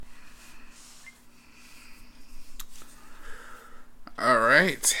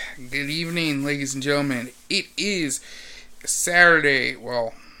Alright, good evening, ladies and gentlemen. It is Saturday,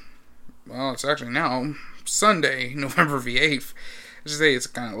 well, it's actually now Sunday, November the 8th. I should say it's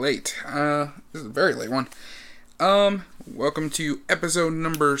kind of late. This is a very late one. Welcome to episode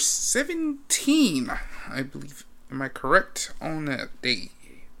number 17, I believe. Am I correct on that date?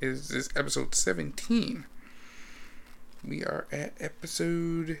 Is this episode 17? We are at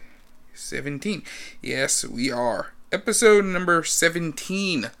episode 17. Yes, we are. Episode number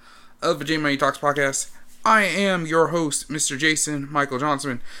 17 of the J Money Talks podcast. I am your host, Mr. Jason Michael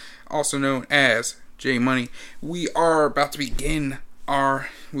Johnson, also known as J Money. We are about to begin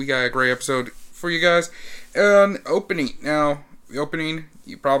we got a great episode for you guys. Opening. Now, the opening,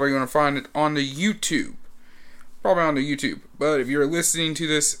 you're probably going to find it on the YouTube. Probably on the YouTube. But if you're listening to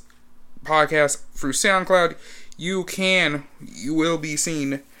this podcast through SoundCloud, you will be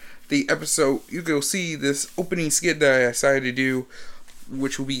seeing the episode. You will see this opening skit that I decided to do,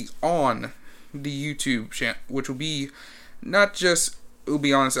 which will be on the YouTube channel, which will be not just, it will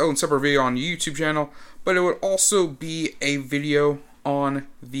be on its own separate video on the YouTube channel, but it will also be a video on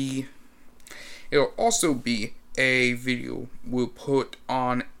the, it'll also be a video we'll put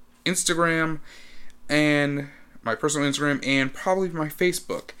on Instagram, and my personal Instagram, and probably my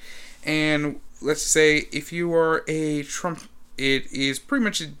Facebook. And let's say if you are a Trump, it is pretty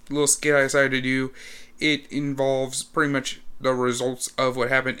much a little skit I decided to do. It involves pretty much the results of what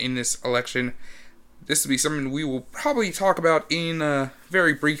happened in this election. This will be something we will probably talk about in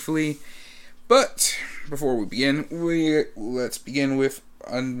very briefly. But before we begin, let's begin with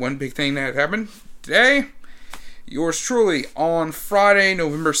one big thing that happened today. Yours truly, on Friday,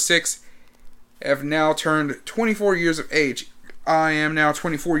 November 6th, have now turned 24 years of age. I am now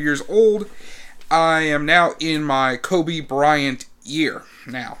 24 years old. I am now in my Kobe Bryant year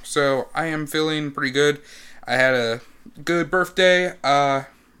now. So I am feeling pretty good. I had a good birthday.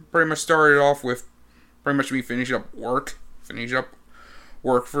 Pretty much started off with pretty much me finishing up work for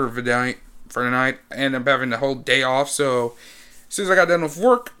the night. I ended up having the whole day off. So as soon as I got done with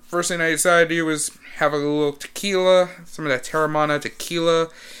work, first thing I decided to do was have a little tequila, some of that Terramana tequila.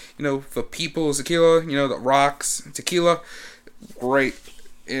 You know, the People's tequila, the Rocks tequila. Great.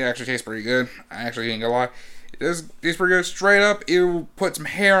 It actually tastes pretty good. I actually ain't gonna lie. It does taste pretty good. Straight up, it will put some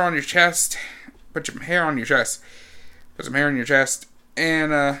hair on your chest. Put some hair on your chest.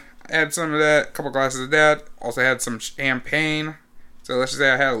 And I had some of that, a couple glasses of that. Also had some champagne. So let's just say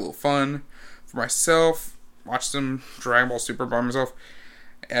I had a little fun for myself. Watched some Dragon Ball Super by myself.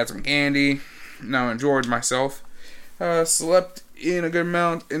 Had some candy. Enjoyed myself. Slept in a good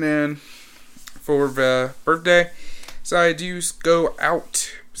amount. And then for the birthday, decided to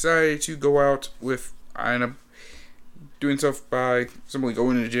go out with, I ended up doing stuff by simply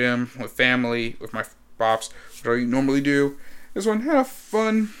going to the gym with family, with my pops, which I normally do. This one had a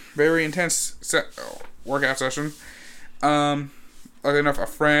fun, very intense workout session. Luckily enough, a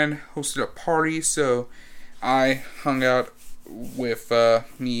friend hosted a party, so I hung out with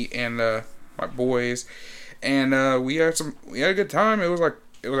me and my boys, and we had a good time. It was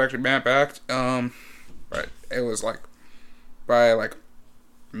actually mad packed. But it was by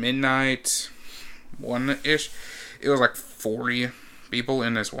midnight, 1-ish, it was 40 people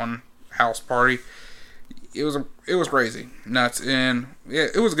in this one house party. It was crazy, nuts, and yeah,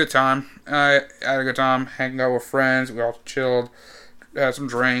 it was a good time. I had a good time hanging out with friends. We all chilled, had some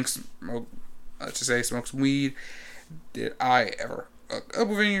drinks, smoked some weed. Did I ever hook up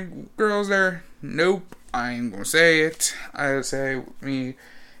with any girls there? Nope, I ain't gonna say it. I would say me,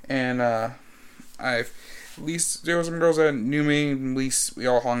 and at least there were some girls that knew me. At least we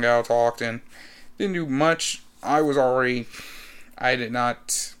all hung out, talked, and didn't do much. I did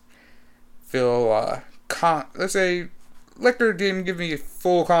not feel, let's say, liquor didn't give me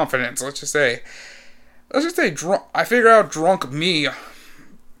full confidence. Let's just say drunk. I figured out drunk me,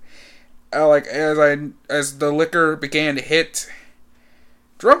 as the liquor began to hit.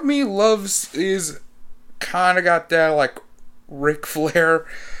 Drunk me is kind of got that, Ric Flair,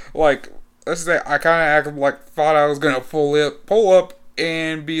 let's say I kind of thought I was gonna pull up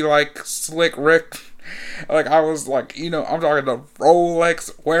and be like Slick Rick. I was I'm talking the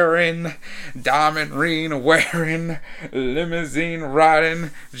Rolex wearing, diamond ring wearing, limousine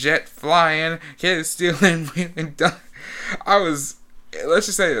riding, jet flying, kids stealing, wheeling, let's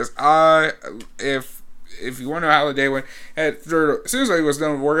just say this. If you want to know how the day went, as soon as I was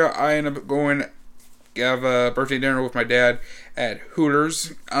done with workout, I ended up going have a birthday dinner with my dad at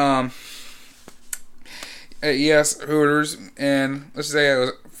Hooters. Yes, Hooters, and let's just say it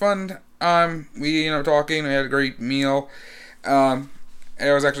was fun. We ended up talking. We had a great meal. It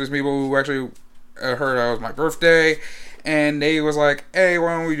was actually some people who actually heard it was my birthday, And they was like, hey,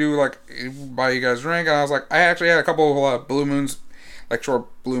 why don't we do, like, buy you guys a drink? And I was like, I actually had a couple of Blue Moons, like short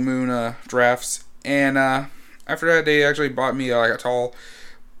Blue Moon drafts. And after that, they actually bought me like a tall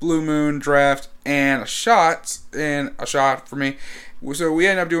Blue Moon draft and a shot for me. So we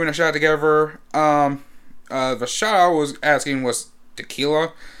ended up doing a shot together. The shot I was asking was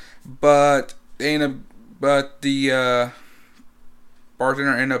tequila, but the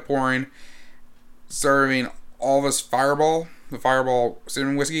bartender ended up serving all of us Fireball, the Fireball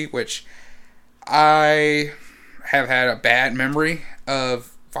cinnamon whiskey, which I have had a bad memory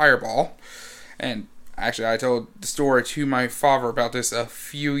of Fireball. And actually, I told the story to my father about this a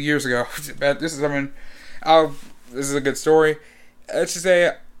few years ago. This is a good story. Let's just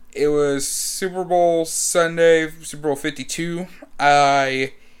say it was Super Bowl Sunday, Super Bowl 52.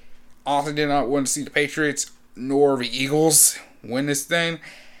 I honestly did not want to see the Patriots nor the Eagles win this thing.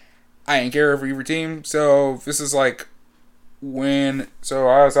 I didn't care for either team. So this is like so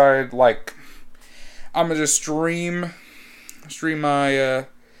I decided, like, I'm gonna just stream my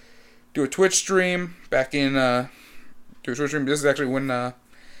do a Twitch stream back in do a Twitch stream. This is actually when I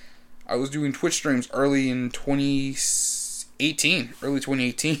was doing Twitch streams early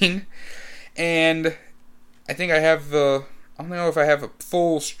 2018, and I think I don't know if I have a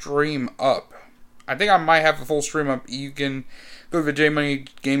full stream up. I think I might have a full stream up. You can go to the J Money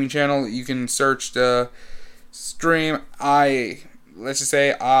Gaming channel. You can search the stream. Let's just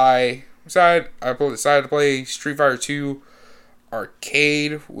say I decided to play Street Fighter 2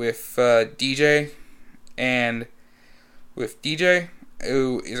 Arcade with DJ, and with DJ,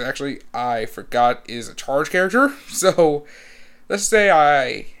 who is actually, I forgot, is a charge character. So let's say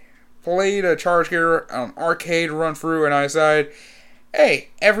I played a charge character on arcade run through, and I decided, hey,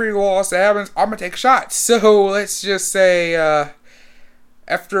 every loss that happens, I'm gonna take a shot. So let's just say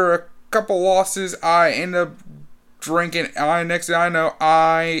after a couple losses, I end up drinking. Next thing I know,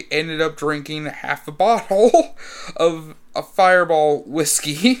 I ended up drinking half a bottle of a Fireball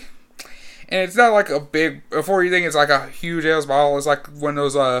whiskey. And it's not like a big, before you think it's like a huge ass bottle. It's like one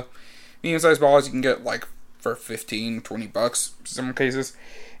of those medium-sized bottles you can get like for $15-$20 in some cases.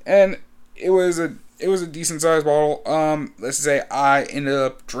 And it was a decent sized bottle. Let's just say I ended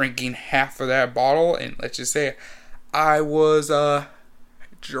up drinking half of that bottle, and let's just say I was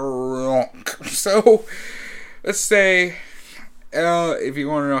drunk. So let's say, if you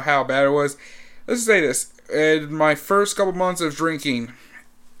want to know how bad it was, let's say this. In my first couple months of drinking,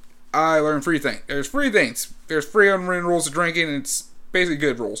 I learned three things. There's three things. There's three unwritten rules of drinking, and it's basically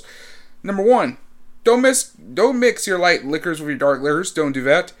good rules. Number one, don't mix your light liquors with your dark liquors. Don't do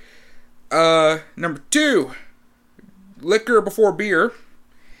that. Number two, liquor before beer.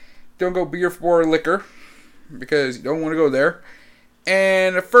 Don't go beer before liquor, because you don't want to go there.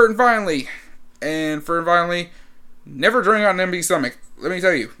 And third and finally, never drink on an empty stomach. Let me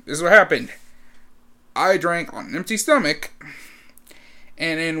tell you, this is what happened. I drank on an empty stomach,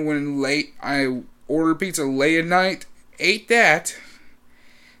 and then when I ordered pizza late at night, ate that,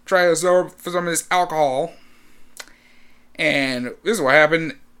 tried to absorb some of this alcohol, and this is what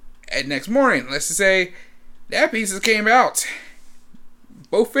happened at next morning. Let's just say that pizza came out,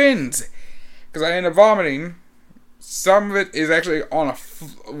 both ends, because I ended up vomiting. Some of it is actually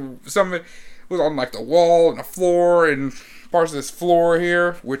some of it was on like the wall and the floor and parts of this floor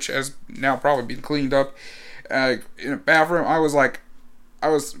here, which has now probably been cleaned up. In the bathroom, I was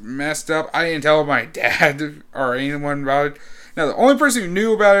messed up. I didn't tell my dad or anyone about it. Now, the only person who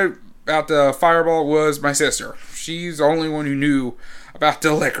knew about the Fireball, was my sister. She's the only one who knew about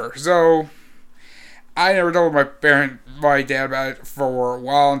the liquor. So I never told my dad about it for a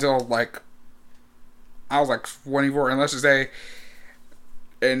while, until I was 24, and let's just say,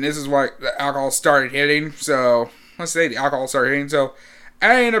 and this is why the alcohol started hitting. So let's say the alcohol started hitting. So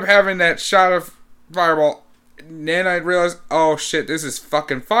I ended up having that shot of Fireball. And then I realized, oh shit, this is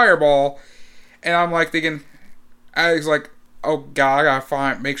fucking Fireball. And I'm thinking, I was like, oh god, I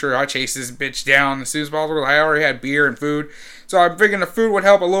gotta make sure I chase this bitch down as soon as possible. I already had beer and food. So I'm thinking the food would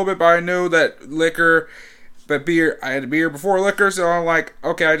help a little bit, but I knew that I had beer before liquor. So I'm like,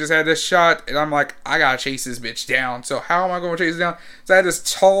 okay, I just had this shot, and I'm like, I gotta chase this bitch down. So how am I gonna chase it down? So I had this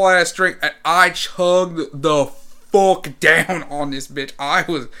tall ass drink, and I chugged the fuck down on this bitch.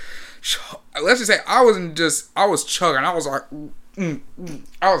 Let's just say I was chugging. I was like,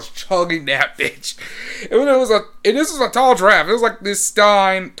 I was chugging that bitch. And this was a tall draft. It was like this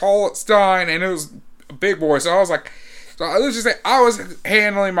tall Stein, and it was a big boy. So I was like, let's just say I was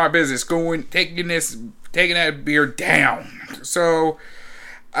handling my business, taking that beer down. So,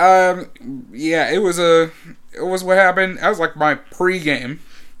 yeah, it was what happened. That was like my pregame,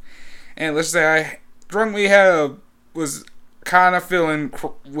 and let's just say I drunkenly had was kind of feeling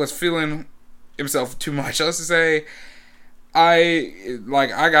himself too much. Let's just say I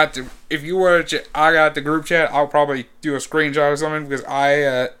got the group chat. I'll probably do a screenshot or something because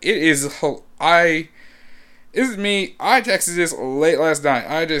this is me. I texted this late last night.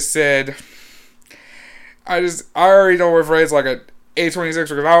 I just said, I already know my friends like at 8:26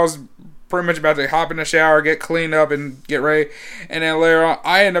 because I was pretty much about to hop in the shower, get cleaned up, and get ready. And then later on,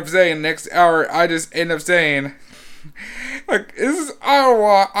 I end up saying next hour, I just end up saying, like, I don't know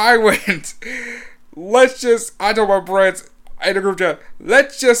why I went. I told my friends in the group chat,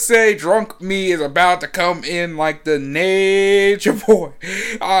 let's just say drunk me is about to come in like the nature boy.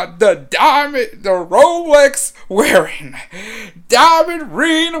 The Rolex wearing, diamond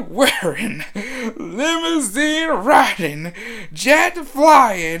ring wearing, limousine riding, jet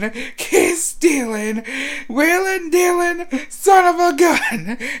flying, kiss stealing, wheeling dealing, son of a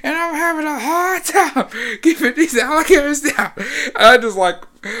gun, and I'm having a hard time keeping these alligators down. And I just like,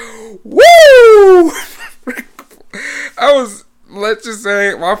 woo! Let's just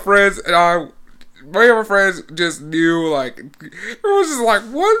say, my friends and I, many of my friends just knew, like, it was just like,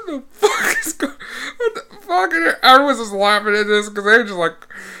 what the fuck is going on? What the fuck? And everyone's just laughing at this because they just, like,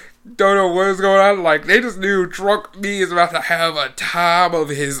 don't know what is going on. Like, they just knew drunk me is about to have a time of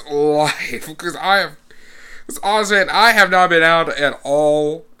his life. Because honestly, I have not been out at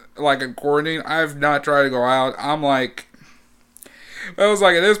all, like, in quarantine. I have not tried to go out. I'm like, I was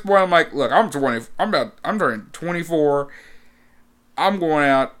like, at this point, I'm like, look, I'm turning 24. I'm going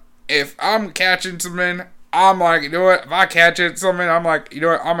out. If I'm catching something, I'm like, you know what? If I catch something, I'm like, you know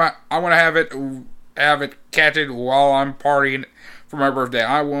what? I'm gonna have it catch it while I'm partying for my birthday.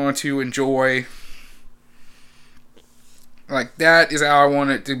 I want to enjoy. Like, that is how I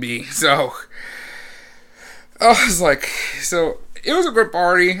want it to be. So I was like, so it was a good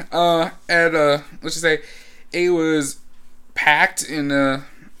party. Let's just say, it was packed in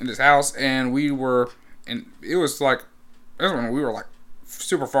this house, and it was like, this one we were like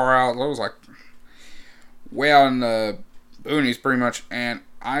super far out. It was like way out in the boonies pretty much, and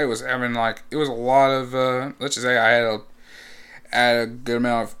I was having like, it was a lot of let's just say I had a good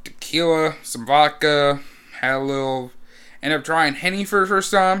amount of tequila, some vodka, ended up trying Henny for the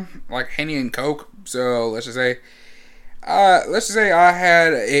first time, like Henny and Coke. So let's just say I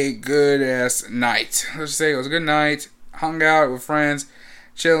had a good ass night. Let's just say it was a good night. Hung out with friends,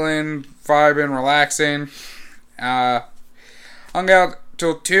 chilling, vibing, relaxing. Hung out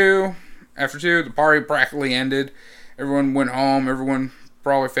till 2. After 2, the party practically ended. Everyone went home. Everyone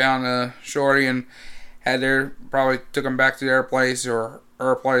probably found a shorty and probably took them back to their place or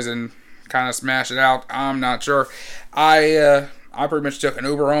her place and kind of smashed it out. I'm not sure. I pretty much took an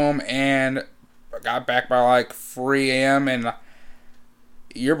Uber home and got back by like 3 a.m. and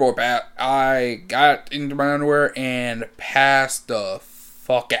your boy Pat, I got into my underwear and passed the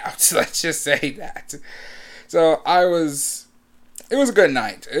fuck out. Let's just say that. So it was a good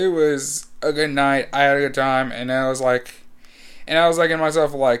night. It was a good night. I had a good time, and I was like in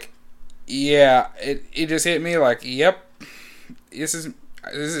myself, like, yeah, it just hit me like, yep, this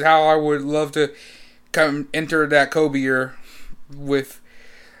is how I would love to come enter that Kobe year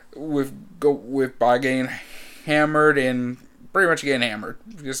by getting hammered and pretty much getting hammered,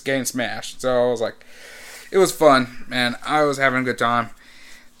 just getting smashed. So I was like, it was fun, man. I was having a good time.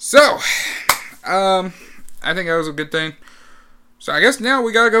 So, I think that was a good thing. So I guess now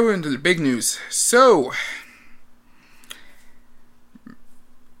we gotta go into the big news. So,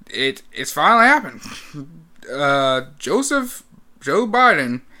 it's finally happened. Joe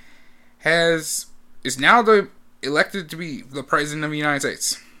Biden is now elected to be the president of the United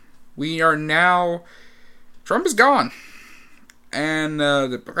States. Trump is gone. And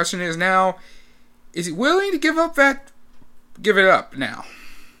the question is now, is he willing to give it up now?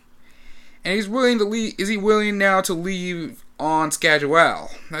 And is he willing now to leave on schedule?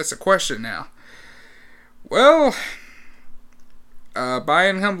 That's the question now. Well,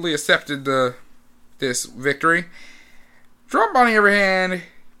 Biden humbly accepted this victory. Trump, on the other hand,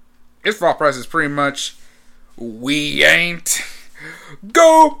 his thought process is pretty much, we ain't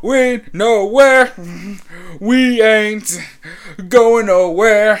going nowhere. We ain't going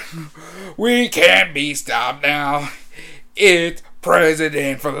nowhere. We can't be stopped now. It's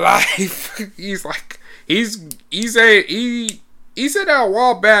president for life. He said that a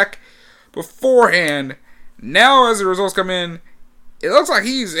while back beforehand. Now as the results come in, it looks like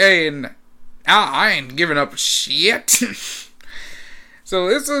he's saying, I ain't giving up shit. So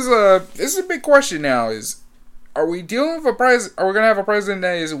this is a big question now, are we dealing with are we going to have a president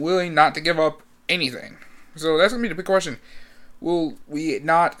that is willing not to give up anything? So that's going to be the big question. Will we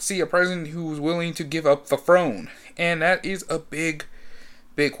not see a president who's willing to give up the throne And that is a big,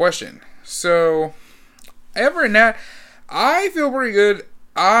 big question. So, ever in that, I feel pretty good.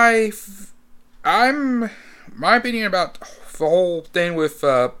 My opinion about the whole thing with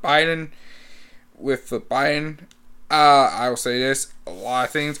Biden, I will say this, a lot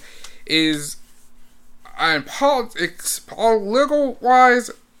of things, is, in politics,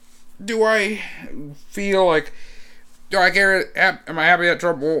 political-wise, do I feel like, am I happy that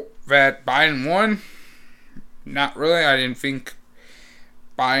Biden won? Not really. I didn't think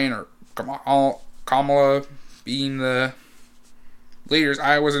Biden or Kamala being the leaders,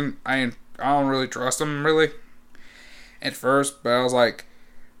 I don't really trust them, really, at first, but I was like,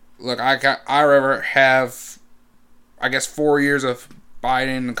 look, I'd rather have, I guess, 4 years of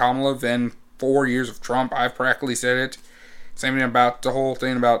Biden and Kamala than 4 years of Trump. I've practically said it. Same thing about the whole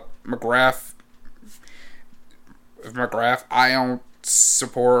thing about McGrath. I don't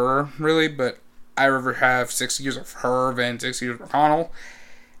support her, really, but I'd rather have 6 years of her than 6 years of McConnell.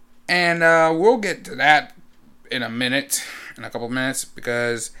 And we'll get to that in a couple of minutes,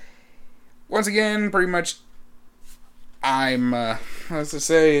 because once again, pretty much, let's just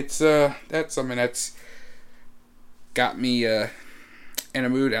say that's something that's got me in a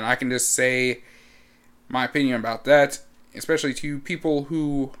mood, and I can just say my opinion about that, especially to people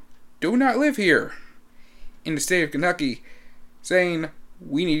who do not live here in the state of Kentucky, saying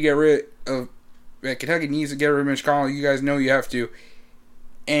we need to get rid of, Kentucky needs to get rid of Mitch McConnell. You guys know you have to.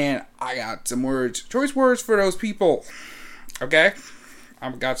 And I got some choice words for those people. Okay?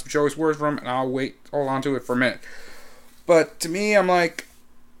 I've got some choice words for them, and I'll hold on to it for a minute. But to me, I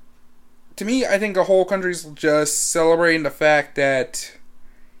think the whole country's just celebrating the fact that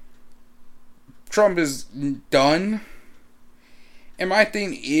Trump is done. And my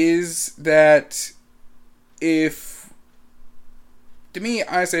thing is that to me,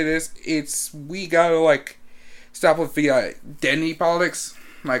 I say this, we gotta, stop with the identity politics.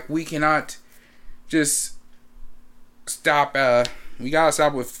 We cannot just stop, we gotta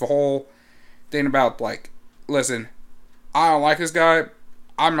stop with the whole thing about, listen, I don't like this guy,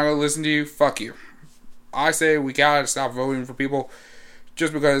 I'm not gonna listen to you, fuck you. I say we gotta stop voting for people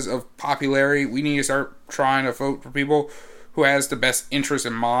just because of popularity. We need to start trying to vote for people who has the best interest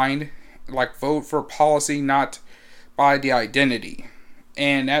in mind. Vote for policy, not by the identity.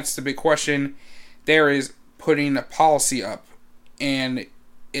 And that's the big question. There is putting a policy up. And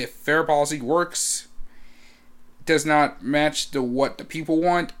if their policy works, does not match what the people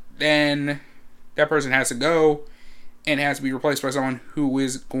want, then that person has to go and has to be replaced by someone who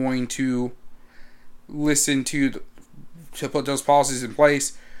is going to listen to put those policies in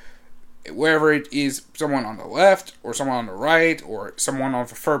place. Whether it is someone on the left or someone on the right or someone on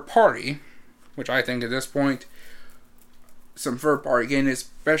the third party, which I think at this point, some third party, again,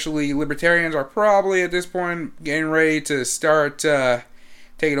 especially libertarians, are probably at this point getting ready to start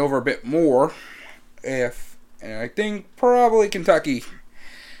taking over a bit more. And I think probably Kentucky,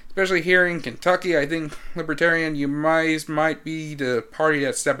 especially here in Kentucky, I think libertarian, you might be the party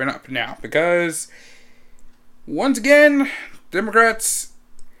that's stepping up now, because once again, Democrats,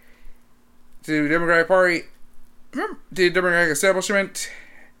 the Democratic Party, remember the Democratic establishment,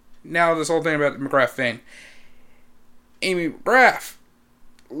 now this whole thing about the McGrath thing. Amy McGrath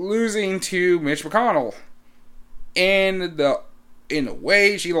losing to Mitch McConnell, and the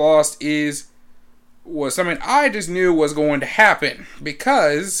way she lost was something I just knew was going to happen,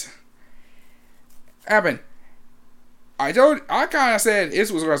 because I kind of said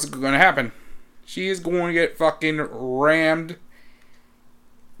this was going to happen. She is going to get fucking rammed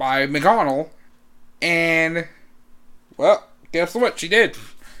by McConnell, and well, guess what? She did.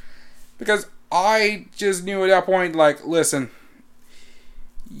 Because I just knew at that point, listen,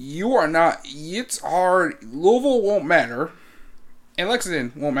 you are not, it's hard, Louisville won't matter, and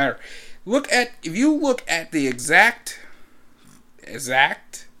Lexington won't matter. If you look at the exact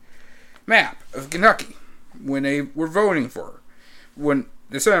map of Kentucky, when they were voting for her, when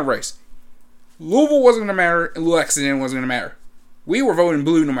the Senate race, Louisville wasn't going to matter, and Lexington wasn't going to matter. We were voting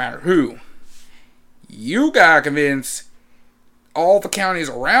blue no matter who. You gotta convince all the counties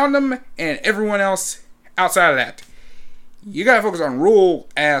around them and everyone else outside of that. You gotta focus on rural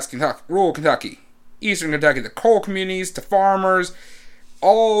Kentucky, Eastern Kentucky, the coal communities, the farmers,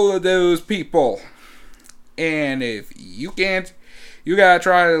 all of those people. And if you can't, you gotta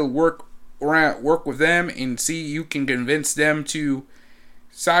try to work with them and see you can convince them to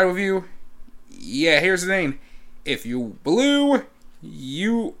side with you. Yeah, here's the thing. If you blue,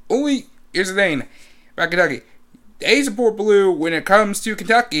 here's the thing about Kentucky. They support blue when it comes to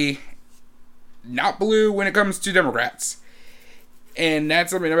Kentucky, not blue when it comes to Democrats. And that's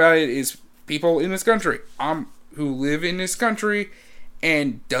something about it, is people in this country. who live in this country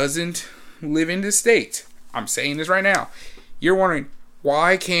and doesn't live in this state. I'm saying this right now. You're wondering,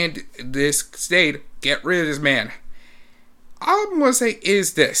 why can't this state get rid of this man? All I'm going to say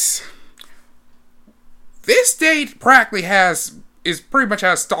is this. This state practically pretty much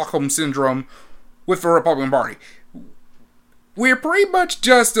has Stockholm Syndrome with the Republican Party. We're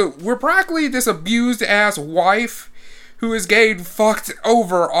practically this abused ass wife who is getting fucked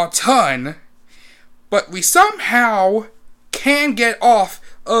over a ton, but we somehow can get off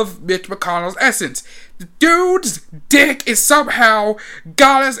of Mitch McConnell's essence. The dude's dick is somehow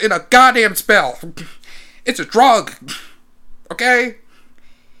got us in a goddamn spell. It's a drug. Okay?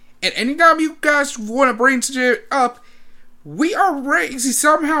 And anytime you guys want to bring shit up, we are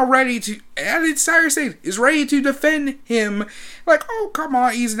somehow ready to, and the entire state is ready to defend him. Like, oh, come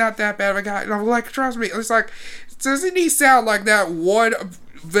on, he's not that bad of a guy. And I'm like, trust me. It's like, doesn't he sound like that one?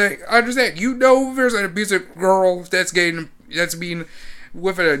 I understand. You know there's an abusive girl that's being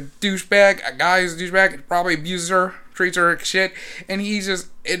with a douchebag, a guy who's a douchebag, probably abuses her, treats her like shit, and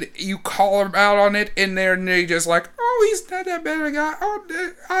you call him out on it, and they just like, oh, he's not that bad of a guy, oh,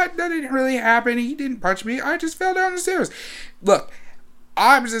 that didn't really happen, he didn't punch me, I just fell down the stairs. Look,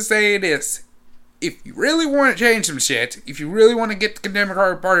 I'm just saying this, if you really want to change some shit, if you really want to get the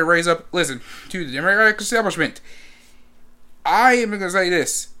Democratic Party raised up, listen to the Democratic establishment. I am going to say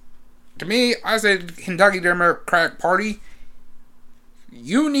this. To me, I say the Kentucky Democratic Party,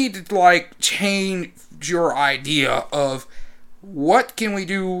 you need to, change your idea of what can we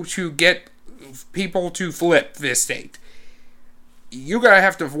do to get people to flip this state. You gotta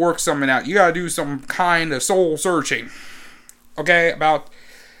have to work something out. You gotta do some kind of soul searching, okay, about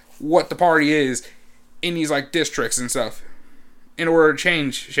what the party is in these, districts and stuff in order to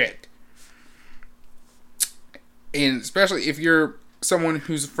change shit. And especially if you're someone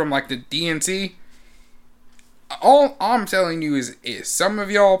who's from, the DNC, all I'm telling you is some of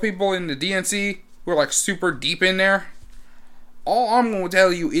y'all people in the DNC who are super deep in there, all I'm going to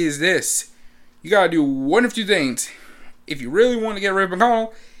tell you is this. You got to do one of two things. If you really want to get rid of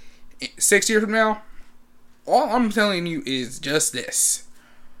McConnell 6 years from now, all I'm telling you is just this.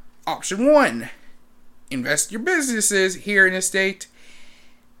 Option 1, invest your businesses here in the state.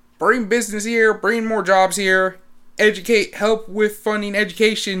 Bring business here, bring more jobs here, help with funding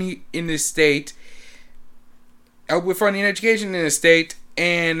education in this state. Help with funding education in the state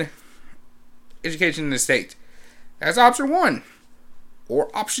and education in the state. That's option 1.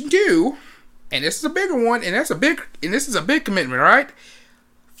 Or option 2, and this is a bigger one, and this is a big commitment, alright?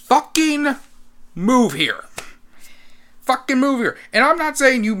 Fucking move here. Fucking move here. And I'm not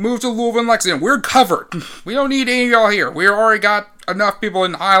saying you move to Louisville and Lexington. We're covered. We don't need any of y'all here. We already got enough people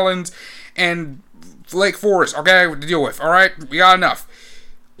in the Highlands and Lake Forest, okay, to deal with, alright? We got enough.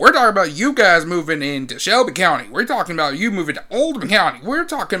 We're talking about you guys moving into Shelby County. We're talking about you moving to Oldham County. We're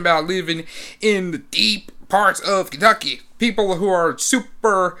talking about living in the deep parts of Kentucky. People who are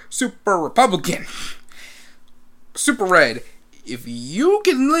super, super Republican. Super red. If you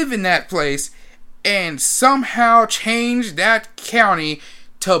can live in that place and somehow change that county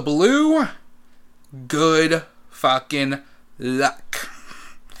to blue, good fucking luck.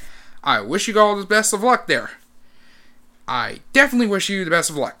 I wish you all the best of luck there. I definitely wish you the best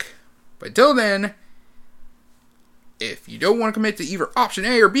of luck. But until then, if you don't want to commit to either option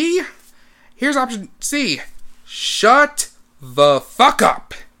A or B, here's option C. Shut the fuck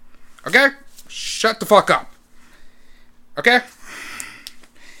up. Okay? Shut the fuck up. Okay?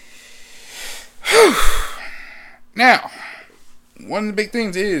 Now, one of the big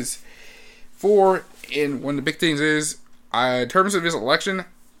things is, in terms of this election,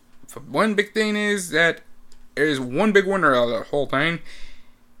 one big thing is that there's one big winner out of the whole thing,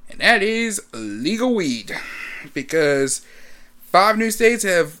 and that is legal weed. Because 5 new states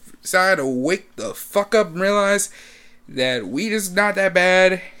have decided to wake the fuck up and realize that weed is not that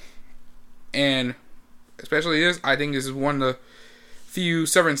bad. And especially this, I think this is one of the few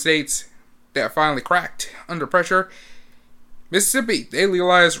southern states that finally cracked under pressure. Mississippi, they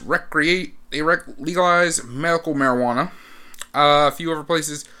legalized legalized medical marijuana. A few other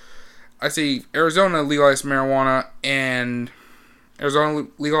places, I see Arizona legalized marijuana, and Arizona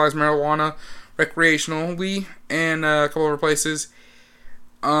legalized marijuana recreationally, and a couple other places.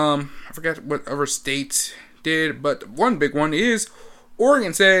 I forget what other states did, but one big one is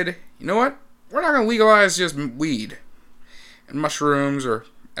Oregon said, you know what? We're not going to legalize just weed and mushrooms or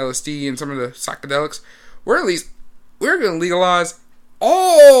LSD and some of the psychedelics. We're going to legalize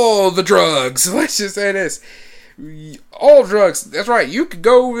all the drugs. Let's just say this. All drugs. That's right. You could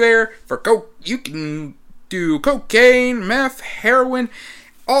go there for coke. You can do cocaine, meth, heroin,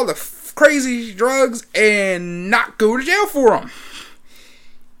 all the crazy drugs and not go to jail for them.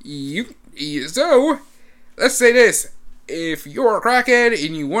 So, let's say this. If you're a crackhead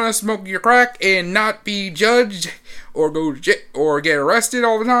and you want to smoke your crack and not be judged or go to jail or get arrested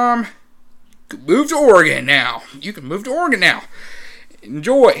all the time, move to Oregon now. You can move to Oregon now.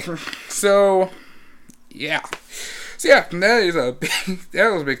 Enjoy. So, yeah. So, yeah, that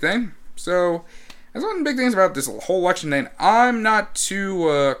was a big thing. So, that's one of the big things about this whole election thing. I'm not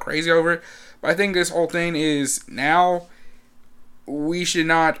too crazy over it, but I think this whole thing is now we should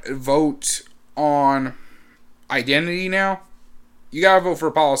not vote on identity now. You gotta vote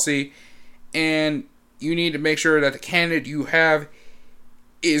for policy, and you need to make sure that the candidate you have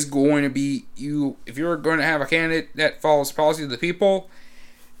is going to be you. If you're going to have a candidate that follows policy of the people,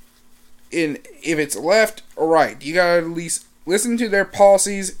 and if it's left or right, you gotta at least listen to their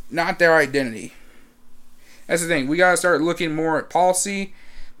policies, not their identity. That's the thing. We gotta start looking more at policy.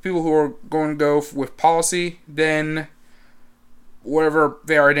 People who are going to go with policy, then whatever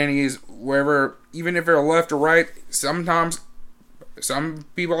their identity is, wherever, even if they're left or right, sometimes some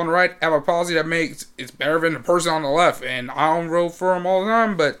people on the right have a policy that makes it's better than the person on the left, and I don't vote for them all the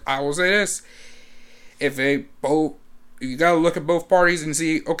time, but I will say this: if they both, you gotta look at both parties and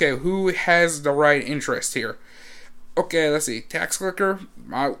see, okay, who has the right interest here. Okay, let's see, tax clicker,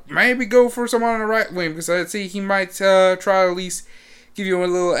 maybe go for someone on the right wing, because let's see, he might try to at least give you a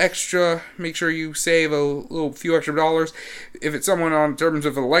little extra, make sure you save a little few extra dollars. If it's someone on terms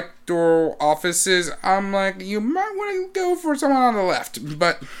of electoral offices, I'm like, you might want to go for someone on the left.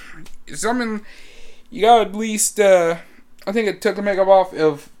 But someone, you gotta at least, I think it took the makeup off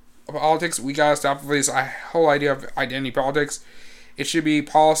of politics. We gotta stop with this whole idea of identity politics. It should be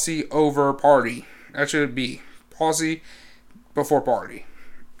policy over party. That should be policy before party.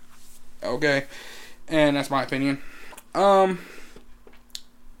 Okay? And that's my opinion.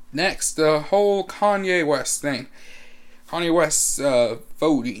 Next, the whole Kanye West thing. Kanye West's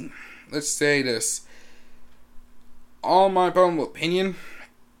voting. Let's say this. On my own opinion,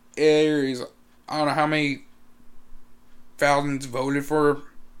 there is, I don't know how many thousands voted for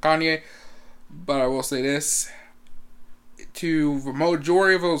Kanye, but I will say this. To the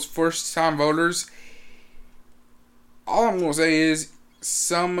majority of those first-time voters, all I'm going to say is,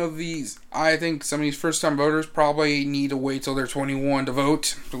 I think some of these first-time voters probably need to wait till they're 21 to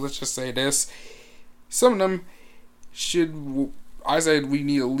vote. So let's just say this. Some of them I said we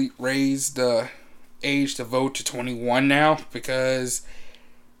need to raise the age to vote to 21 now, because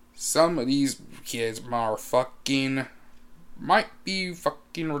some of these kids might be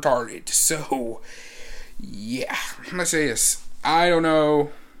fucking retarded. So, yeah. Let's say this. I don't know.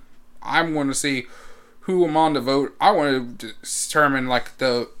 I'm going to see who I'm on to vote. I want to determine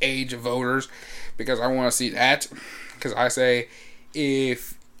the age of voters, because I want to see that. Because I say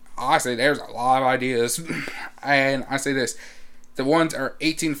there's a lot of ideas, and I say this: the ones are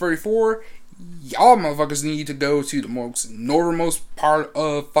 18 to 34. Y'all motherfuckers need to go to the most northernmost part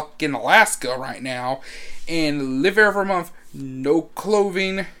of fucking Alaska right now and live there for a month. No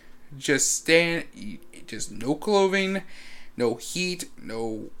clothing, just no clothing, no heat,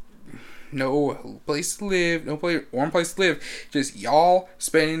 no place to live, warm place to live. Just y'all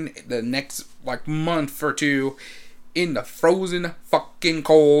spending the next month or two in the frozen fucking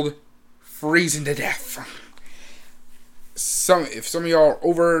cold, freezing to death. If some of y'all are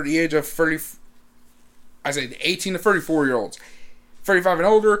over the age of 30, I said 18 to 34 year olds, 35 and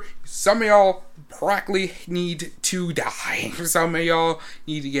older, some of y'all practically need to die. Some of y'all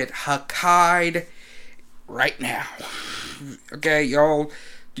need to get huckeyed right now. Okay, y'all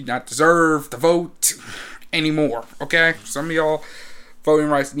do not deserve to vote anymore, okay? Some of y'all voting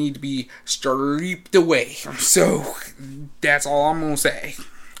rights need to be stripped away. So, that's all I'm going to say.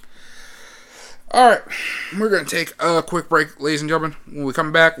 Alright, we're going to take a quick break, ladies and gentlemen. When we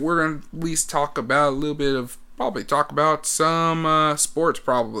come back, we're going to at least talk about some sports,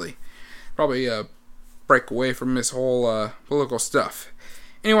 probably. Probably break away from this whole political stuff.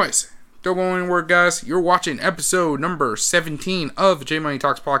 Anyways, don't go anywhere, guys. You're watching episode number 17 of the J Money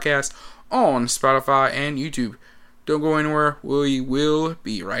Talks podcast on Spotify and YouTube. Don't go anywhere. We will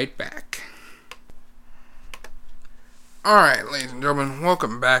be right back. Alright, ladies and gentlemen,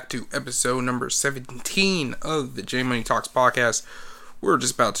 welcome back to episode number 17 of the J Money Talks podcast. We're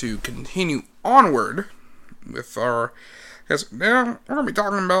just about to continue onward with our... Because now we're going to be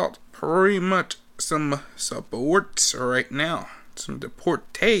talking about pretty much some sports right now. Some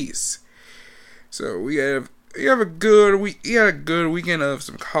deportees. So we have a good weekend of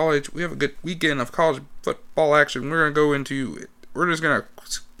some college. We have a good weekend of college football action. We're gonna go into it. We're just gonna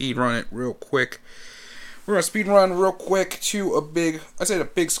speed run it real quick. We're gonna speed run real quick to the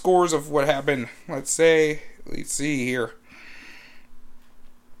big scores of what happened. Let's see here.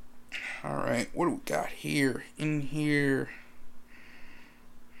 All right, what do we got here? In here,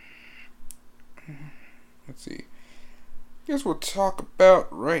 let's see. I guess we'll talk about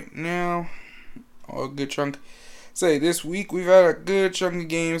right now. A good chunk. Say this week we've had a good chunk of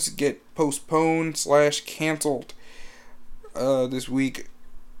games get postponed / canceled. This week,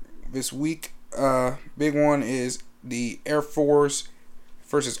 big one is the Air Force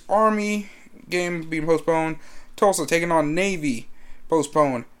versus Army game being postponed. Tulsa taking on Navy,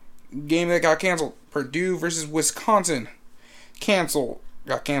 postponed. Game that got canceled. Purdue versus Wisconsin,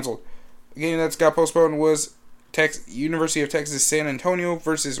 got canceled. The game that's got postponed was University of Texas San Antonio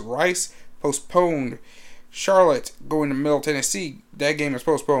versus Rice, postponed. Charlotte going to Middle Tennessee, that game is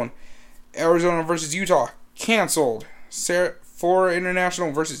postponed. Arizona versus Utah, canceled. Florida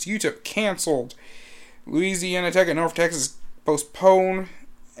International versus UTEP, canceled. Louisiana Tech and North Texas, postponed.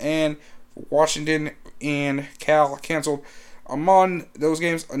 And Washington and Cal, canceled. Among those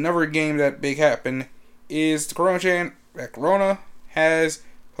games, another game that big happened is the Corona has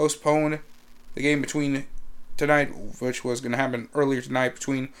postponed the game between tonight, which was going to happen earlier tonight,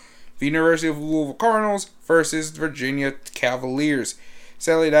 between the University of Louisville Cardinals versus Virginia Cavaliers.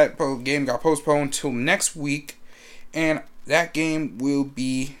 Sadly, that game got postponed till next week, and that game will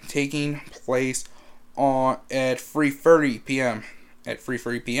be taking place at 3:30 p.m.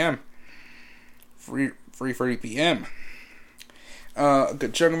 A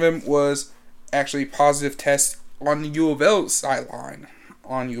good chunk of them was actually positive tests on the U of L sideline.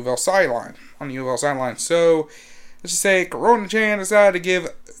 So, let's just say Corona Chan decided to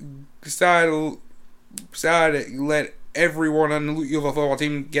let everyone on the U of L football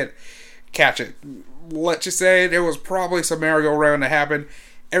team catch it. Let's just say there was probably some merry-go-round that happened.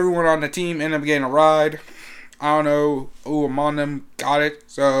 Everyone on the team ended up getting a ride. I don't know who among them got it.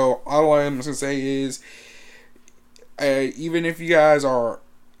 So all I'm going to say is, even if you guys are,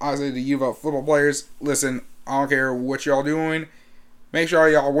 obviously, the U of L football players, listen, I don't care what y'all doing. Make sure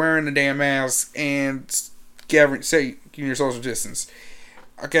y'all wearing the damn mask and keep your social distance.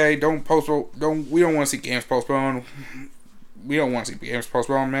 Okay, we don't want to see games postponed. We don't want to see games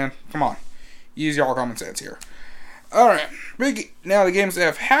postponed, man. Come on. Use y'all common sense here. Alright, now the games that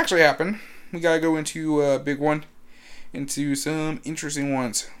have actually happened, we gotta go into a big one, into some interesting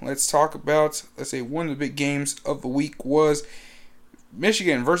ones. Let's talk about, one of the big games of the week was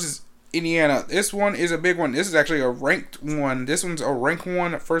Michigan versus Indiana. This one is a big one. This is actually a ranked one. This one's a ranked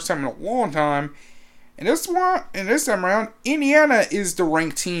one, first time in a long time. And this time around, Indiana is the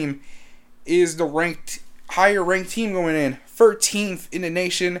ranked team, higher ranked team going in, 13th in the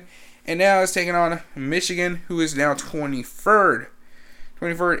nation. And now it's taking on Michigan, who is now 23rd.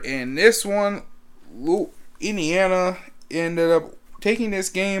 And this one, Indiana ended up taking this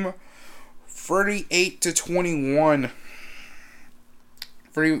game 38-21.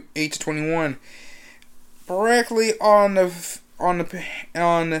 Directly on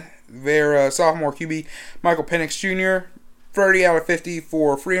their sophomore QB, Michael Penix Jr., 30 out of 50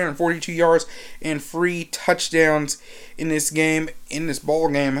 for 342 yards and 3 touchdowns in this ball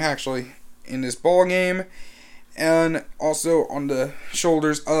game, and also on the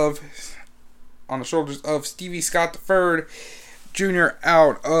shoulders of Stevie Scott III, junior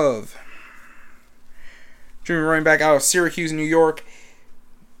running back out of Syracuse, New York,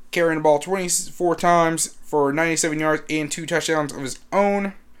 carrying the ball 24 times for 97 yards and 2 touchdowns of his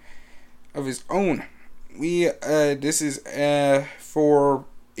own. This is for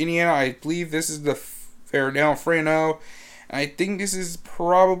Indiana. I believe this is they're now 3-0. I think this is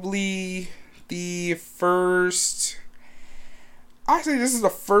probably the first. Actually, this is the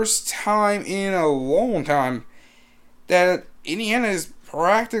first time in a long time that Indiana is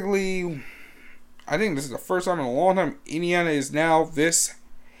practically. I think this is the first time in a long time Indiana is now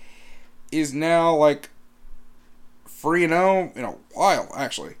like 3-0 in a while,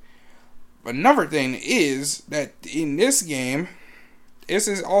 actually. Another thing is that in this game, this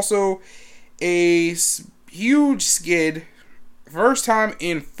is also a huge skid. First time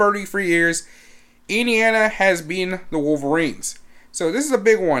in 33 years, Indiana has beaten the Wolverines. So this is a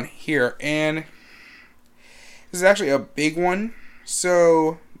big one here, and this is actually a big one.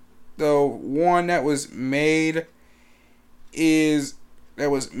 So the one that was made was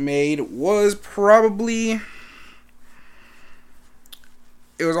probably.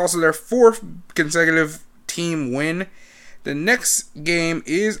 It was also their 4th consecutive team win. Their next game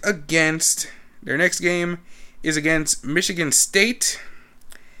is against Michigan State.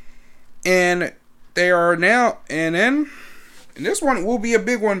 And they are now, and then this one will be a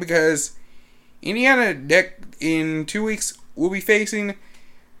big one because Indiana in 2 weeks will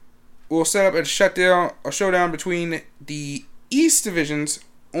set up a showdown between the East Division's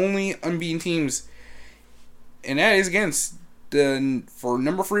only unbeaten teams, and that is against for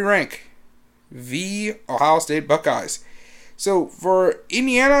number 3 rank, the Ohio State Buckeyes. So for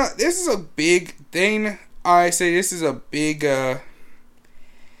Indiana, this is a big thing. I say this is a big. This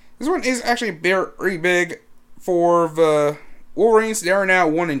one is actually very big for the Wolverines. They are now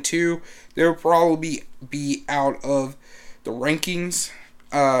 1-2. They'll probably be out of the rankings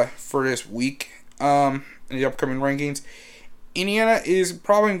for this week. In the upcoming rankings, Indiana is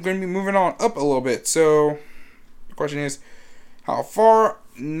probably going to be moving on up a little bit. So the question is, how far?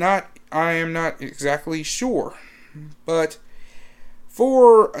 I am not exactly sure, but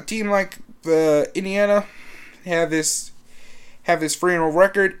for a team like the Indiana, have this 3-0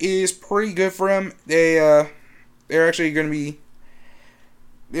 record is pretty good for them. They're actually going to be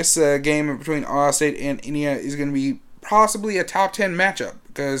this game between Ohio State and Indiana is going to be possibly a top 10 matchup,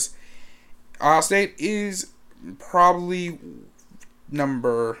 because Ohio State is probably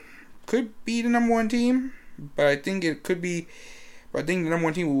could be the number 1 team, but I think it could be. But I think the number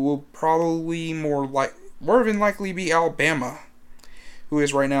 1 team will probably more than likely be Alabama, who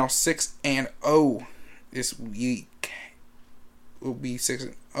is right now 6-0 this week. Will be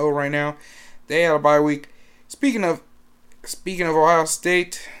 6-0 right now. They had a bye week. Speaking of Ohio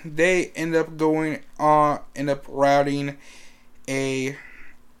State, they end up routing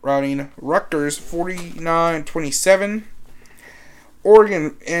Rutgers 49-27.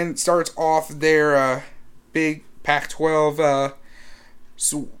 Oregon and starts off their big Pac-12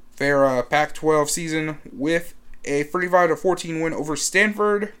 Pac-12 season with a 35-14 win over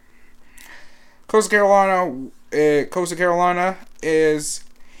Stanford. Coastal Carolina is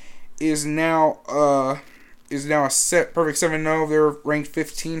now a perfect 7-0. They're ranked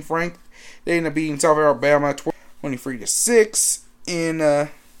 15th ranked. They end up beating South Alabama 23-6 in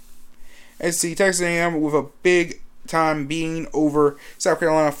SC Texas A&M with a big time beating over South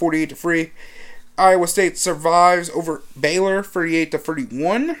Carolina 48-3. Iowa State survives over Baylor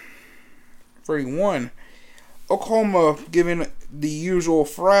 38-31. Oklahoma giving the usual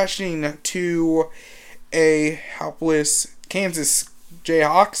thrashing to a helpless Kansas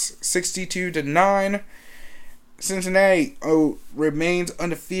Jayhawks 62-9. Cincinnati remains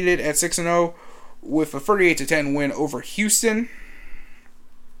undefeated at 6-0 with a 38-10 win over Houston.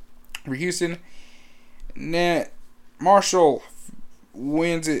 Marshall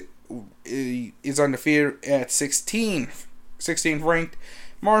wins it. Is undefeated at 16th ranked.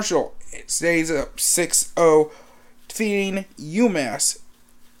 Marshall stays up 6-0, defeating UMass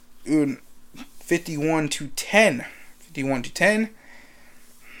 51-10.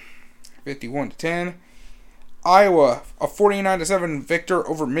 Iowa, a 49-7 victor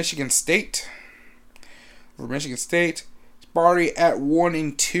over Michigan State. Sparty at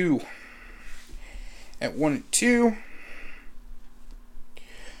 1-2.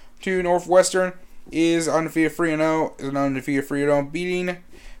 Northwestern is undefeated 3-0, beating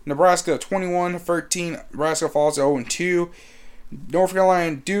Nebraska 21-13. Nebraska falls to 0-2. North Carolina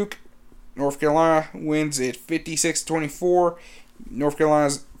and Duke. North Carolina wins it 56-24. North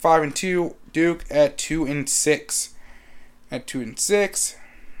Carolina's 5-2. Duke at 2-6.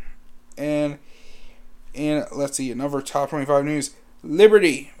 And let's see, another top 25 news.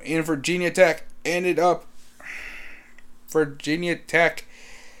 Liberty and Virginia Tech ended up.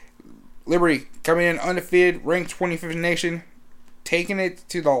 Liberty coming in undefeated, ranked 25th nation, taking it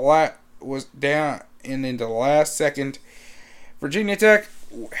to the into the last second. Virginia Tech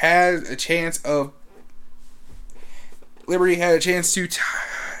Liberty had a chance to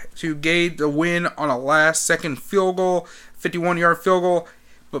gain the win on a last second field goal, 51-yard field goal,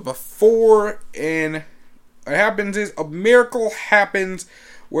 but what happens is a miracle happens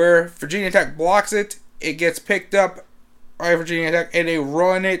where Virginia Tech blocks it, it gets picked up by Virginia Tech, and they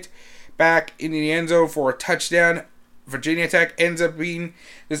run it back into the end zone for a touchdown. Virginia Tech ends up beating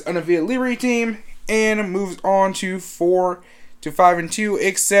this undefeated Liberty team and moves on to 5-2.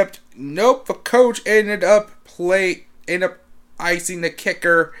 Except nope, the coach ended up icing the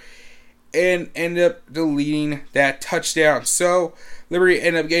kicker and ended up deleting that touchdown. So Liberty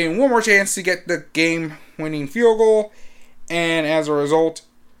ended up getting one more chance to get the game-winning field goal, and as a result,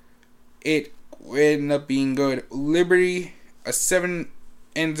 it ended up being good. Liberty, a 7,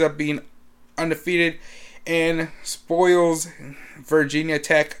 ends up being undefeated and spoils Virginia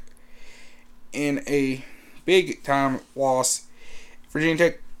Tech in a big time loss. Virginia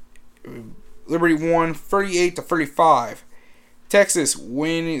Tech, Liberty won 38-35. Texas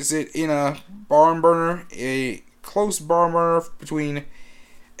wins it in a barn burner, a close barn burner between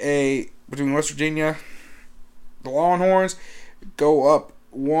a between West Virginia. The Longhorns go up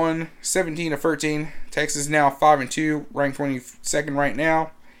 17-13. Texas now 5-2, ranked 22nd right now.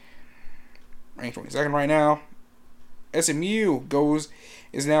 SMU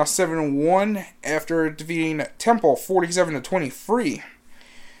is now 7-1 after defeating Temple 47-23.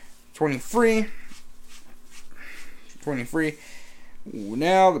 23.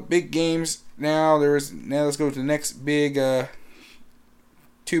 Now the big games. Now let's go to the next big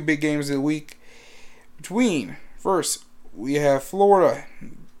two big games of the week. First we have Florida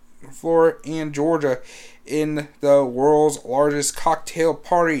and Georgia in the world's largest cocktail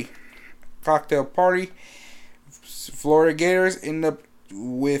party. Florida Gators end up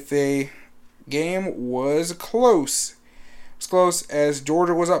with a game was close. It was close as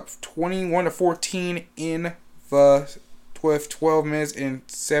Georgia was up 21-14 in the 12 minutes and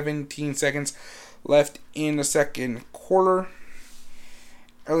 17 seconds left in the second quarter.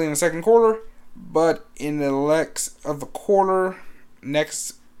 Early in the second quarter, but in the next of the quarter,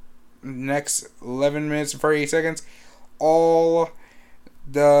 next 11 minutes and 48 seconds, all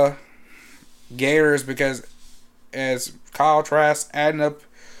the Gators, because as Kyle Trask adding up,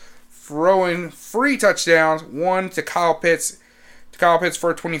 throwing 3 touchdowns, one to Kyle Pitts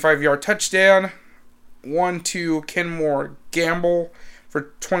for a 25-yard touchdown, one to Kenmore Gamble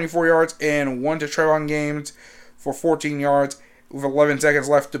for 24 yards, and one to Trevon Gaines for 14 yards, with 11 seconds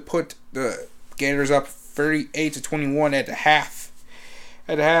left to put the Gators up 38-21 at the half.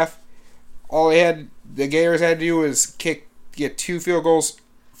 All the Gators had to do was get 2 field goals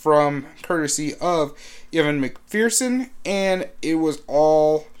from courtesy of Evan McPherson, and it was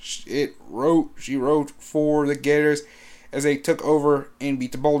all she wrote for the Gators as they took over and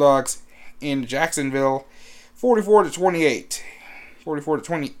beat the Bulldogs in Jacksonville 44-28.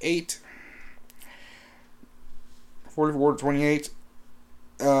 44-28.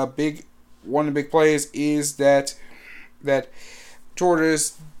 One of the big plays is that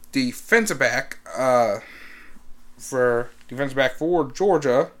Georgia's defensive back for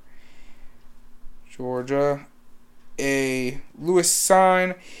Georgia, a Lewis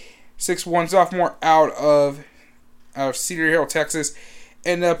Sign, 6'1" sophomore out of Cedar Hill, Texas,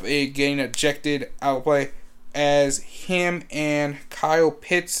 end up getting ejected out of play as him and Kyle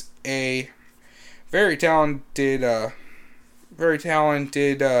Pitts, a very talented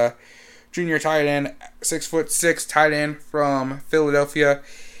junior tight end, 6'6" tight end from Philadelphia,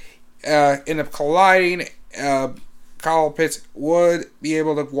 end up colliding. Kyle Pitts would be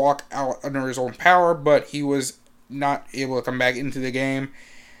able to walk out under his own power, but he was not able to come back into the game.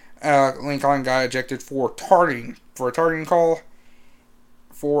 Lincoln got ejected for a targeting call.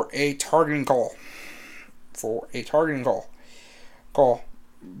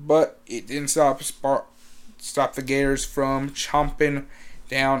 But it didn't stop the Gators from chomping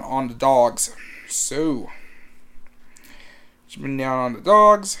down on the Dogs. So, chomping down on the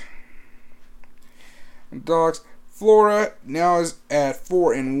Dogs. Florida now is at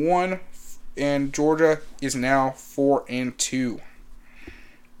 4-1, and Georgia is now 4-2.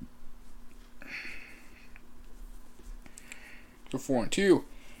 So 4-2.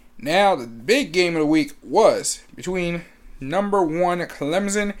 Now the big game of the week was between number 1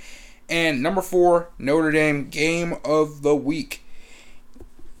 Clemson and number 4 Notre Dame. Game of the week.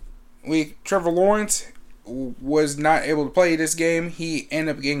 Trevor Lawrence was not able to play this game. He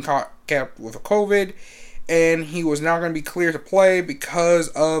ended up getting capped with a COVID, and he was not going to be cleared to play because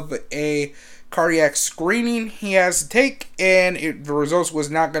of a cardiac screening he has to take, and the results was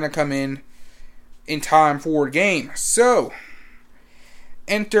not going to come in time for the game. So,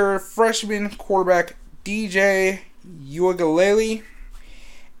 enter freshman quarterback DJ Uiagalelei,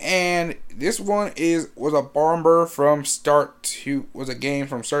 and this one was a barn burner from start to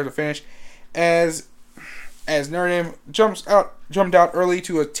finish, as Notre Dame jumped out early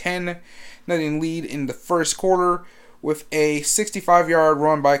to a 10-0 lead in the first quarter with a 65-yard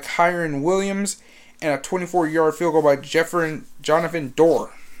run by Kyron Williams and a 24-yard field goal by Jonathan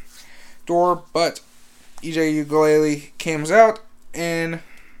Dorr. But DJ Uiagalelei comes out and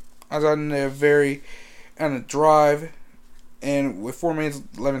was on a drive, and with 4 minutes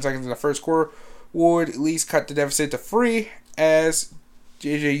 11 seconds in the first quarter, would at least cut the deficit to 3, as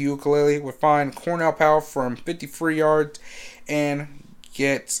JJ Uiagalelei would find Cornell Powell from 53 yards and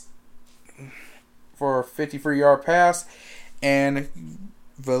gets for a 53-yard pass, and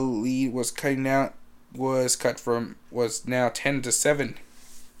the lead was now 10-7.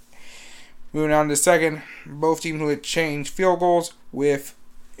 Moving on to the second, both teams would change field goals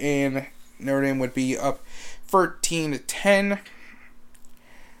and Notre Dame would be up 13-10.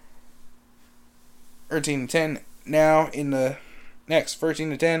 Now in the next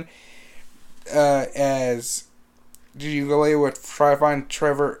 13-10, as DJ Ukulele would try to find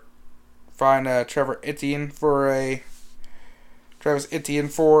Trevor Etienne for a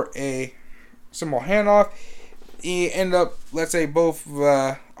simple handoff. He ended up, let's say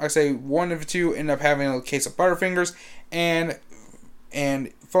one of the two end up having a case of butterfingers, and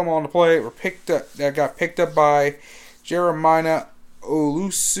fumble on the play got picked up by Jeremiah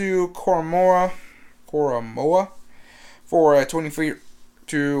Olusu Koromoa for a 23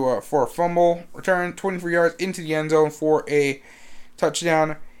 for a fumble return, 24 yards into the end zone for a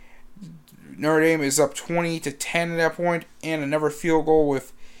touchdown. Notre Dame is up 20-10 at that point, and another field goal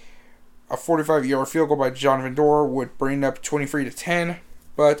with a 45-yard field goal by Jonathan Doerer would bring it up 23-10.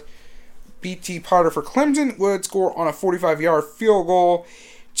 But B.T. Potter for Clemson would score on a 45-yard field goal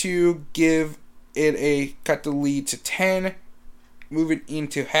to give it cut the lead to 10, moving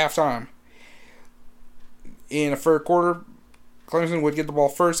into halftime. In the third quarter, Clemson would get the ball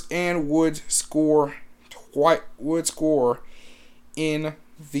first and would score in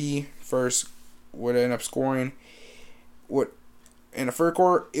the first. Would end up scoring. In the third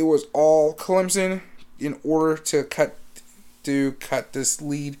quarter, it was all Clemson in order to cut this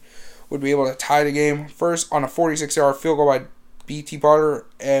lead. Would be able to tie the game first on a 46-yard field goal by B.T. Potter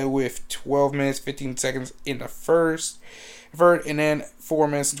with 12 minutes 15 seconds in the third, and then 4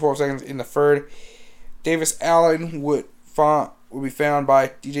 minutes and 12 seconds in the third. Davis Allen would be found by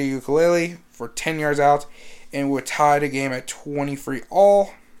DJ Ukulele for 10 yards out and would tie the game at 23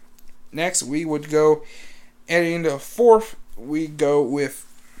 all. Next, we would go heading into the fourth.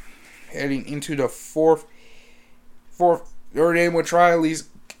 Heading into the fourth. Notre Dame would try at least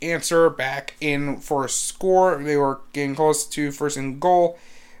answer back in for a score. They were getting close to first and goal,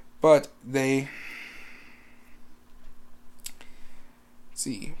 but they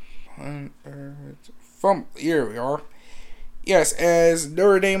here we are. Yes, as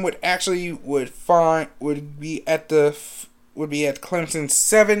Notre Dame would be at Clemson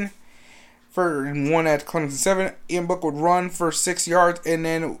 7. For one at Clemson 7, Ian Book would run for 6 yards, and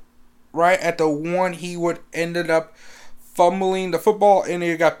then right at the 1, he would ended up fumbling the football, and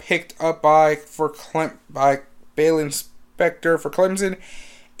it got picked up by Baylon Spector for Clemson,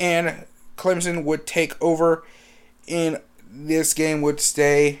 and Clemson would take over, and this game would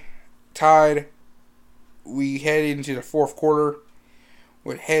stay tied. We head into the fourth quarter.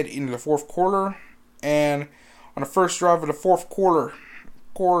 And on the first drive of the fourth quarter,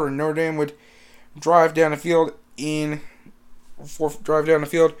 Notre Dame would drive down the field and would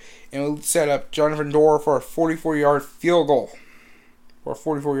set up Jonathan Doerer for a 44-yard field goal.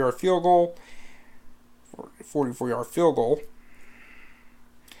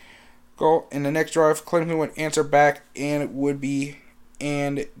 In the next drive, Clemson would answer back and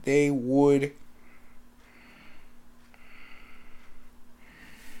they would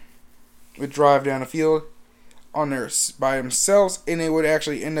drive down the field by themselves, and they would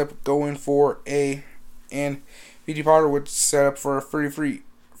actually end up going and B.T. Potter would set up for a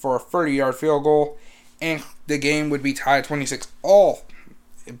 30-yard field goal, and the game would be tied 26 all.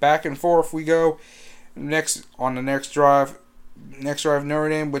 Back and forth we go. On the next drive, Notre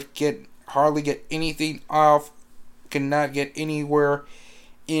Dame would hardly get anything off, could not get a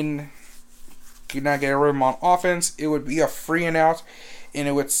rhythm on offense. It would be a 3 and out, and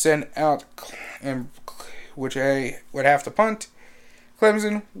it would send out which would have to punt.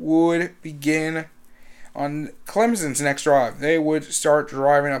 Clemson would begin on Clemson's next drive. They would start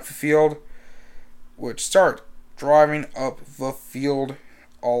driving up the field.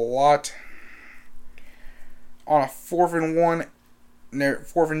 A lot. On a 4th and 1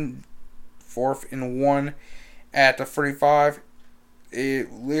 at the 35.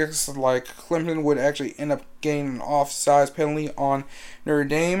 It looks like Clemson would actually end up getting an offsides penalty on Notre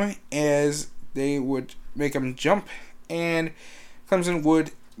Dame, as they would make them jump, and Clemson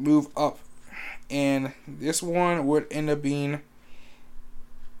would move up, and this one would end up being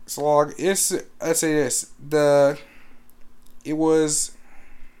slog. Let's say this: this was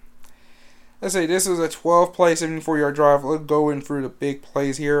a 12-play, 74-yard drive. Let's go in through the big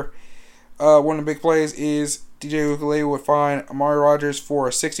plays here. One of the big plays is DJ Ukulele would find Amari Rogers for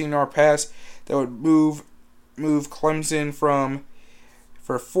a 16-yard pass that would move Clemson for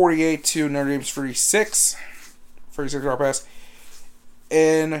 48 to Notre Dame's 36-yard pass,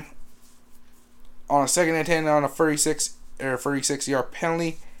 and on a 2nd and 10 on a 36-yard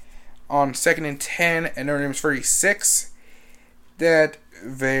penalty on 2nd and 10 at Notre Dame's 36, that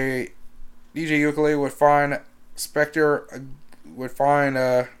DJ Ukulele would find Spector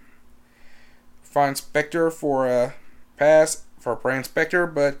for a pass for Brian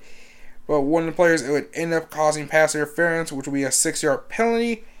Spector, but one of the players, it would end up causing pass interference, which would be a 6-yard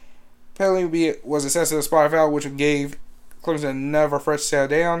penalty, penalty was assessed as a spot foul, which gave Clemson another fresh set of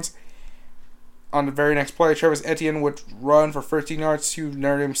downs. On the very next play, Travis Etienne would run for 13 yards to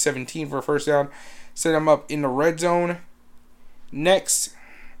Notre Dame 17 for a first down, set him up in the red zone. Next,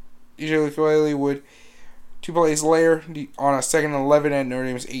 DJ Ukulele would, 2 plays later, on a 2nd and 11 at Notre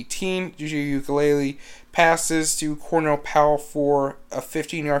Dame's 18, DJ Ukulele passes to Cornell Powell for a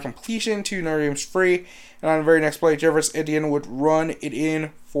 15-yard completion to Notre Dame's free. And on the very next play, Travis Etienne would run it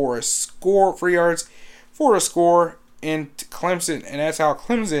in for a score, 3 yards for a score, and Clemson, and that's how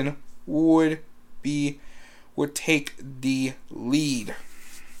Clemson would take the lead.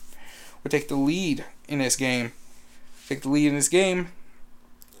 Would take the lead in this game.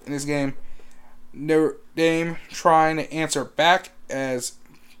 Notre Dame trying to answer back.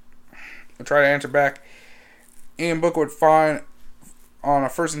 Ian Book would find on a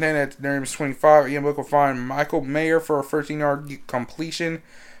 1st and 10 at Notre Dame's 25. Ian Book would find Michael Mayer for a 13-yard completion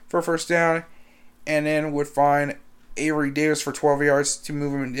for a first down, and then would find Avery Davis for 12 yards to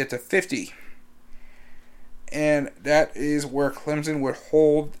move him into 50. And that is where Clemson would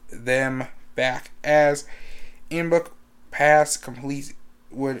hold them back, as Ian Book pass complete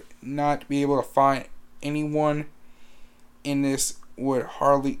would not be able to find anyone in this,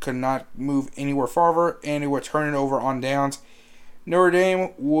 could not move anywhere farther, and it would turn it over on downs. Notre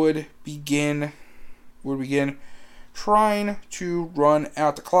Dame would begin trying to run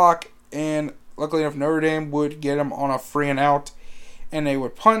out the clock, and luckily enough, Notre Dame would get them on a 3 and out, and they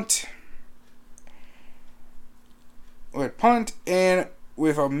would punt. And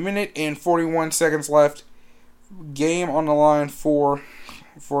with a minute and 41 seconds left, game on the line for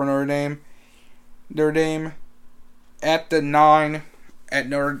Notre Dame. Notre Dame at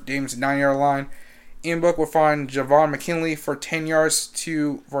Notre Dame's 9-yard line. Ian Book will find Javon McKinley for 10 yards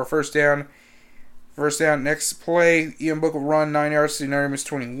for a first down. Next play, Ian Book will run 9 yards to Notre Dame's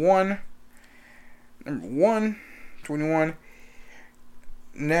 21. 21.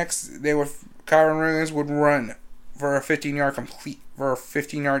 Next, Kyron Williams would run for a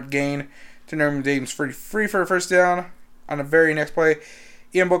 15-yard gain to Notre Dame's 33 for a first down. On the very next play,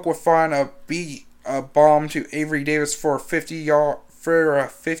 Ian Book would find a bomb to Avery Davis for a 50-yard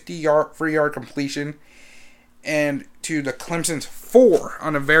 3-yard completion, and to the Clemson's 4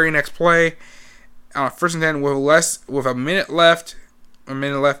 on the very next play. 1st and 10 with a minute left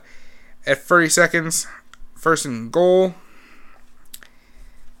at 30 seconds. 1st and goal.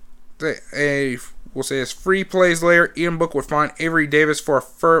 We'll say it's 3 plays later. Ian Book would find Avery Davis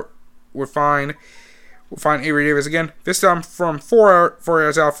would find Avery Davis again. This time from 4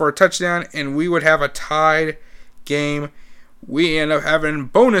 yards out for a touchdown, and we would have a tied game. We end up having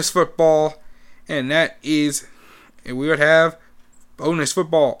bonus football, and we would have bonus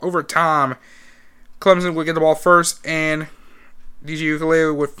football overtime. Clemson would get the ball first, and DJ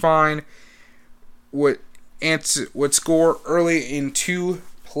Ukulele would score early in two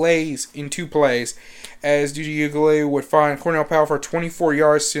plays, as DJ Ukulele would find Cornell Powell for 24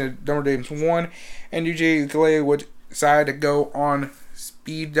 yards to Notre Dame's 1, and DJ Ukulele would decide to go on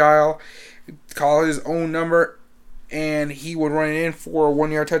speed dial, call his own number, and he would run it in for a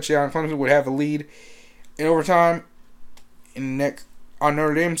 1-yard touchdown. Clemson would have the lead in overtime. On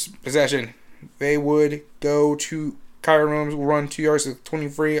Notre Dame's possession, they would go to Kyron Williams will run 2 yards to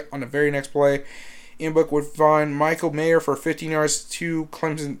 23 on the very next play. Ian Book would find Michael Mayer for 15 yards to the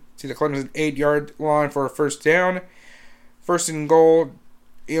Clemson 8-yard line for a first down. 1st and goal,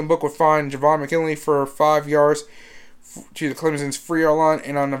 Ian Book would find Javon McKinley for 5 yards to the Clemson's 3-yard line,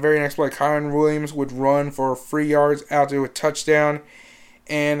 and on the very next play, Kyron Williams would run for 3 yards out to a touchdown,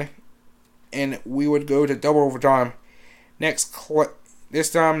 and we would go to double overtime. This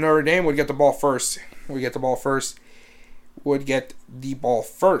time Notre Dame would get the ball first.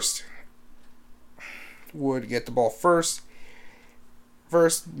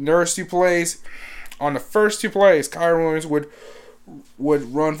 First, there's 2 plays. On the first 2 plays, Kyron Williams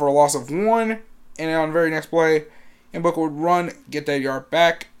would run for a loss of 1, and on the very next play, Ian Book would run, get that yard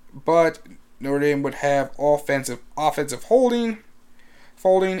back, but Notre Dame would have offensive holding,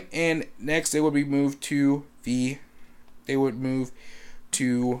 and next it would move to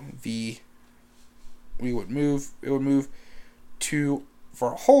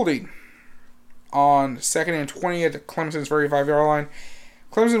for holding on 2nd and 20 at the Clemson's 35-yard line.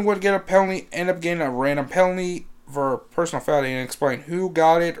 Clemson would get a penalty, end up getting a random penalty for a personal foul. They didn't explain who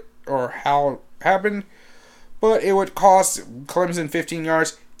got it or how it happened, but it would cost Clemson 15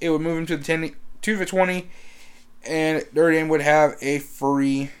 yards. It would move them to the 20, and Notre Dame would have a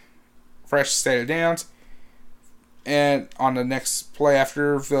fresh set of downs. And on the next play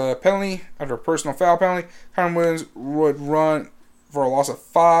after a personal foul penalty, Kyron Williams would run for a loss of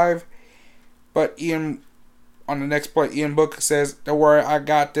 5, But on the next play, Ian Book says, "Don't worry, I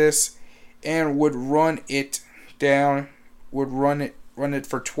got this," and would run it down, would run it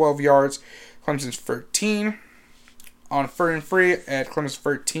for 12 yards. Clemson's 13. On 3rd and 3 at Clemson's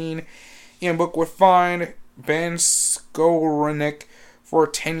 13, Ian Book would find Ben Skowronek for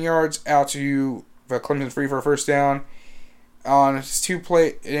 10 yards out to the Clemson 3 for a first down. On 2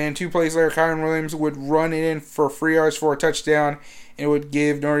 plays later, Kyron Williams would run it in for 3 yards for a touchdown, and it would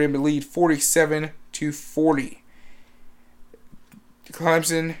give Notre Dame the lead 47-40.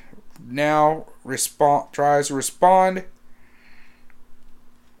 Clemson now tries to respond.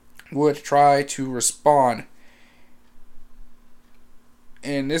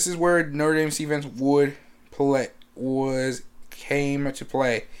 And this is where Notre Dame's defense came to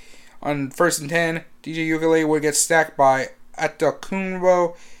play. On 1st and 10, DJ Uiagalelei would get stacked by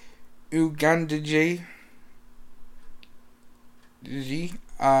Atakumbo Ugandaji.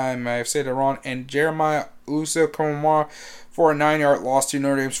 I might have said it wrong. And Jeremiah Usa-Komamara for a 9-yard loss to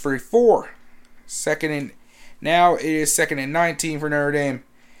Notre Dame's 34. Now it is 2nd and 19 for Notre Dame.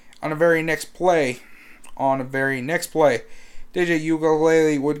 On the very next play, DJ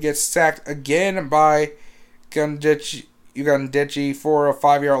Uiagalelei would get sacked again by Ugandaji for a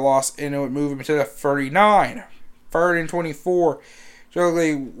 5-yard loss, and it would move him to the 39. 3rd and 24.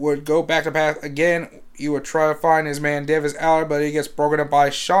 Uiagalelei would go back to pass again. He would try to find his man Davis Allard, but he gets broken up by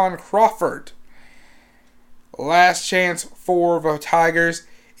Sean Crawford. Last chance for the Tigers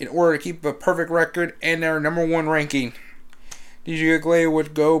in order to keep the perfect record and their number 1 ranking. DJ Uiagalelei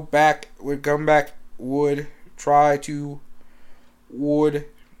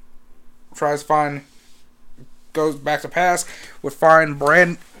goes back to pass, would find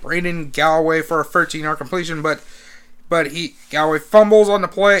Braden Galloway for a 13-yard completion, but Galloway fumbles on the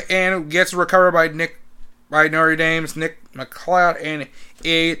play and gets recovered by Notre Dame's Nick McLeod, and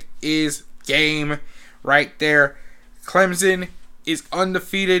it is game right there. Clemson is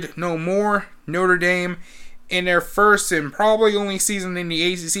undefeated no more. Notre Dame, in their first and probably only season in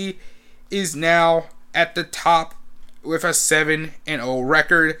the ACC, is now at the top with a 7-0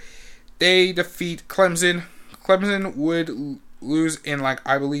 record. They defeat Clemson. Clemson would lose for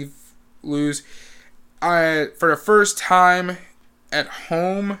the first time at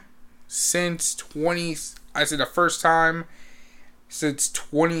home since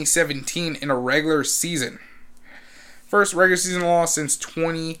 2017 in a regular season. First regular season loss since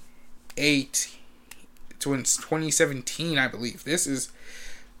 2017, I believe. This is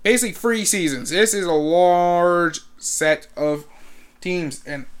basically 3 seasons. This is a large set of teams,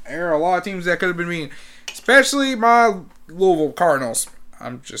 and there are a lot of teams that could have been mean, especially my Louisville Cardinals.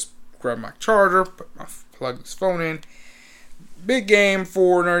 I'm just grabbing my charger, plug this phone in. Big game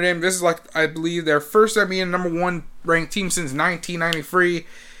for Notre Dame. This is I believe, their first time being number 1 ranked team since 1993.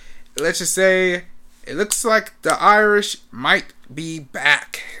 Let's just say it looks like the Irish might be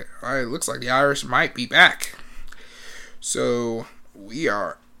back. So we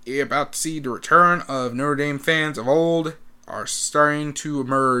are about to see the return of Notre Dame fans of old are starting to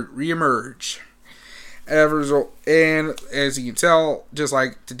reemerge. As a result, and as you can tell, just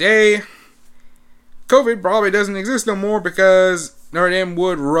like today, COVID probably doesn't exist no more because Notre Dame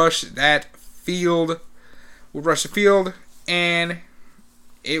would rush the field, and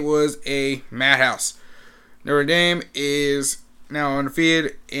it was a madhouse. Notre Dame is now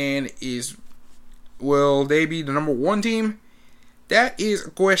undefeated and will they be the number 1 team? That is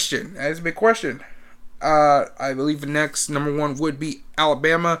a question. That is a big question. I believe the next number 1 would be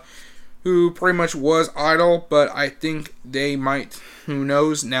Alabama, who pretty much was idle, but I think they might, who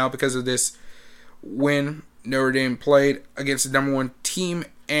knows, now because of this win, Notre Dame played against the number 1 team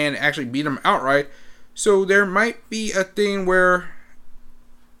and actually beat them outright. So there might be a thing where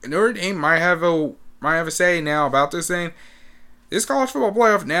Notre Dame might have a say now about this thing. This college football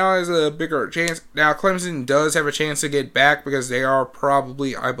playoff now has a bigger chance. Now Clemson does have a chance to get back because they are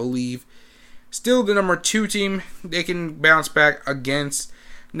probably, I believe, still the number 2 team. They can bounce back against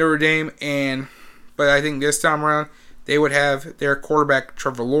Notre Dame, but I think this time around they would have their quarterback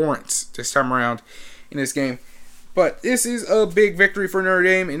Trevor Lawrence this time around in this game. But this is a big victory for Notre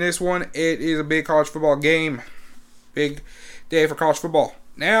Dame in this one. It is a big college football game. Big day for college football.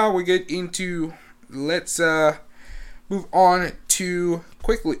 Now we get into, let's move on to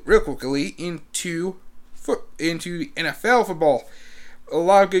real quickly into the NFL football. A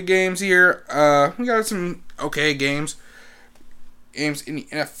lot of good games here. We got some okay games in the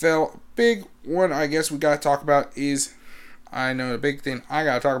NFL. Big one I guess we got to talk about is, the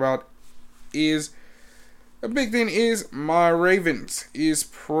big thing is my Ravens. Is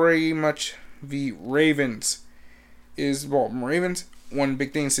pretty much the Ravens. Baltimore Ravens. One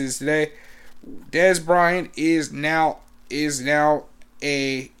big thing is today. Dez Bryant is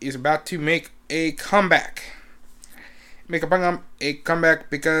about to make a comeback. A comeback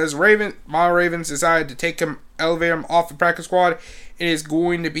because my Ravens decided to elevate him off the practice squad. It is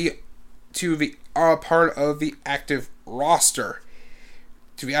going to be to the part of the active roster.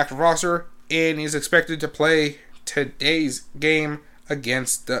 And is expected to play today's game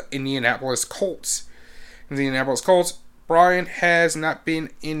against the Indianapolis Colts. Bryant has not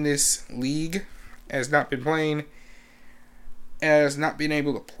been in this league, has not been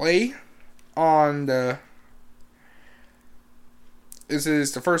able to play on the. This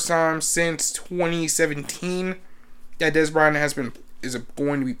is the first time since 2017 that Dez Bryant is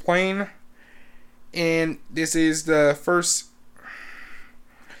going to be playing, and this is the first.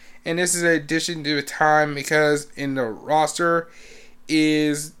 And this is an addition to the time because in the roster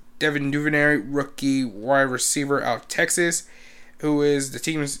is Devin Duvernay, rookie wide receiver out of Texas, who is the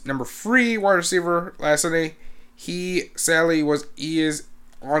team's number 3 wide receiver last Sunday. He is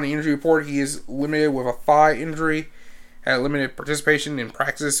on the injury report. He is limited with a thigh injury, had limited participation in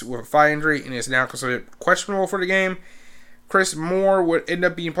practice with a thigh injury, and is now considered questionable for the game. Chris Moore would end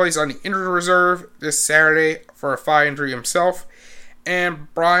up being placed on the injured reserve this Saturday for a thigh injury himself.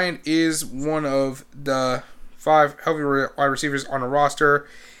 And Bryant is one of the 5 healthy wide receivers on the roster.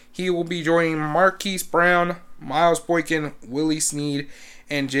 He will be joining Marquise Brown, Miles Boykin, Willie Snead,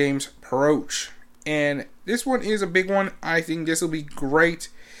 and James Peroche. And this one is a big one. I think this will be great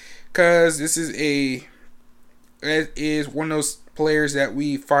because it is one of those players that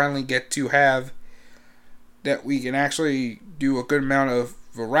we finally get to have that we can actually do a good amount of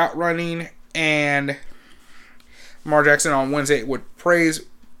route running. And Lamar Jackson on Wednesday would praise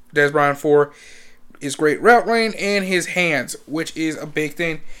Dez Bryant for his great route running and his hands, which is a big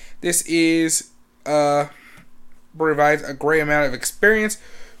thing. This provides a great amount of experience.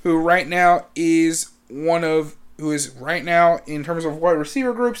 Who right now in terms of wide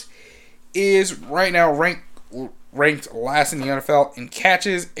receiver groups, is right now ranked last in the NFL in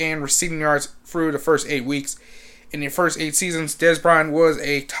catches and receiving yards through the first 8 weeks. In the first 8 seasons, Dez Bryant was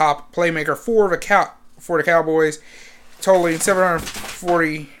a top playmaker for the Cowboys, totaling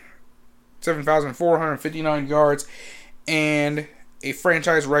 7,459 yards and a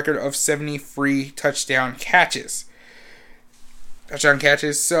franchise record of 73 touchdown catches.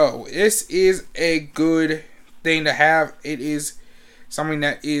 So this is a good thing to have. It is something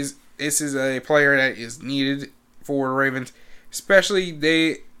this is a player that is needed for the Ravens, especially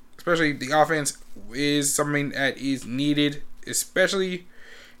the offense is something that is needed, especially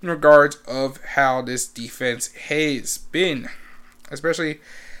in regards of how this defense has been, especially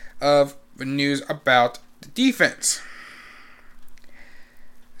of the news about the defense.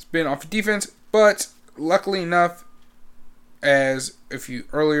 It's been off the defense, but luckily enough,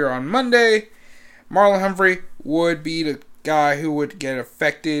 earlier on Monday, Marlon Humphrey would be the guy who would get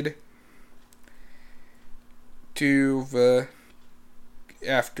affected who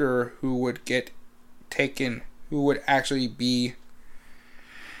would get taken, who would actually be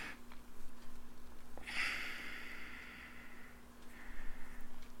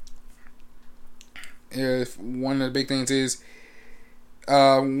one of the big things is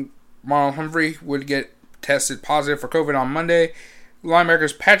Marlon Humphrey would get tested positive for COVID on Monday.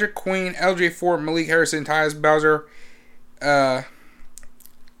 Linebackers Patrick Queen, LJ Fort, Malik Harrison, Tyus Bowser.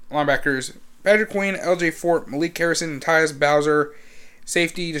 Linebackers Patrick Queen, LJ Fort, Malik Harrison, and Tyus Bowser.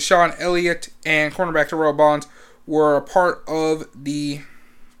 Safety Deshaun Elliott and cornerback Terrell Bonds were a part of the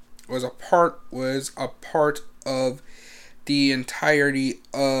entirety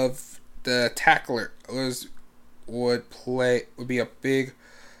of the tackler. Would be a big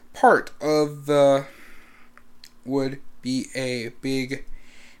part of the would be a big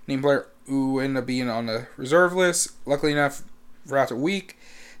name player who ended up being on the reserve list. Luckily enough, throughout the week,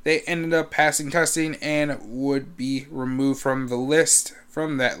 they ended up passing testing and would be removed from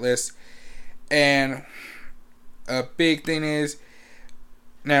that list. And a big thing is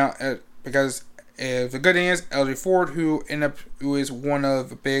now because the good thing is LJ Ford, who is one of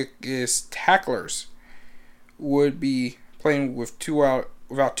the biggest tacklers, would be playing with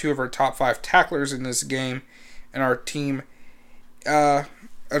without 2 of our top 5 tacklers in this game, and our team.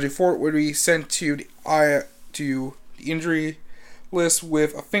 LJ Ford would be sent to the injury list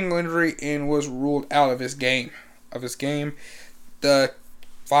with a finger injury and was ruled out of his game. The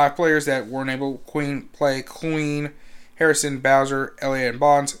 5 players that weren't able to play Queen, Harrison, Bowser, Elliott, and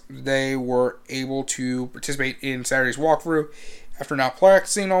Bonds, they were able to participate in Saturday's walkthrough after not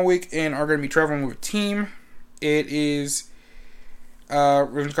practicing all week and are going to be traveling with a team. It is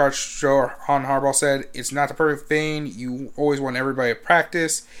Ravens coach John Harbaugh said it's not the perfect thing. You always want everybody to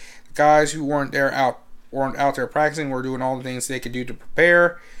practice. guys who weren't out there practicing were doing all the things they could do to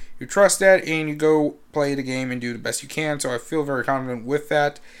prepare. You trust that, and you go play the game and do the best you can. So I feel very confident with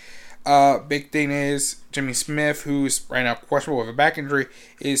that. Big thing is Jimmy Smith, who's right now questionable with a back injury,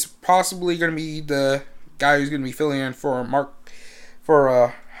 is possibly going to be the guy who's going to be filling in for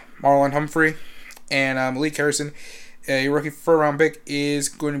Marlon Humphrey. And Malik Harrison, a rookie first-round pick, is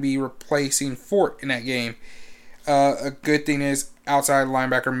going to be replacing Fort in that game. A good thing is outside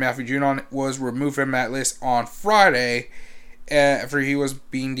linebacker Matthew Judon was removed from that list on Friday after he was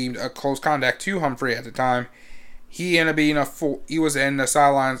being deemed a close contact to Humphrey at the time. He ended up being he was in the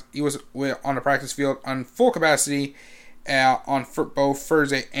sidelines. He was on the practice field on full capacity on both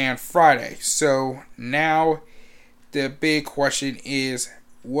Thursday and Friday. So now the big question is,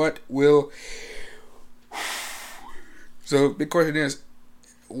 big question is,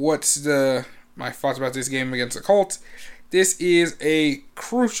 what's my thoughts about this game against the Colts? This is a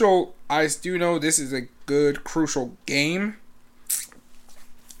crucial, I do know this is a good, crucial game.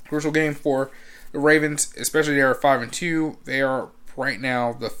 Crucial game for the Ravens, especially they are 5-2. They are right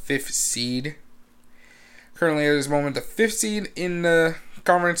now the 5th seed. Currently at this moment, the 5th seed in the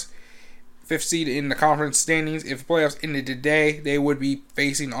conference. 5th seed in the conference standings. If the playoffs ended today, they would be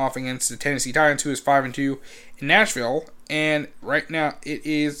facing off against the Tennessee Titans, who is 5-2 in Nashville. And right now, it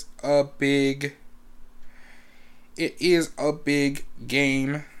is a big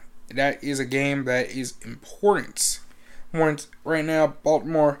game. That is a game that is important. Right now,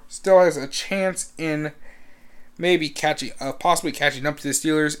 Baltimore still has a chance in maybe possibly catching up to the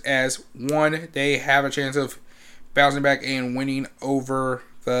Steelers, as one, they have a chance of bouncing back and winning over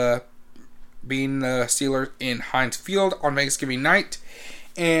beating the Steelers in Heinz Field on Thanksgiving night,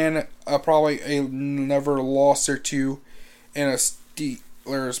 and probably another loss or two, and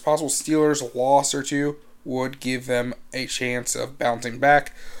possible Steelers loss or two would give them a chance of bouncing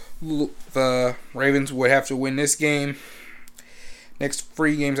back. The Ravens would have to win this game. Next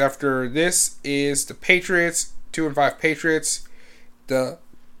 3 games after this is the Patriots, 2-5 Patriots, the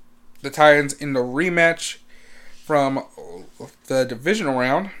Titans in the rematch from the divisional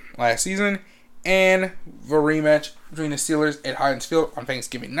round last season, and the rematch between the Steelers at Heinz Field on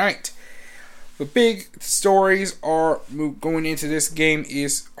Thanksgiving night. The big stories are going into this game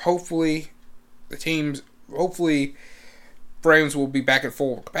is hopefully Braves will be back at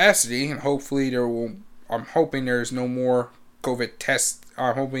full capacity, and hopefully I'm hoping there's no more COVID tests.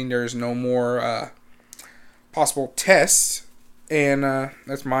 I'm hoping there's no more possible tests, and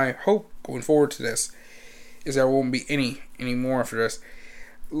that's my hope going forward to this, is there won't be any more after this.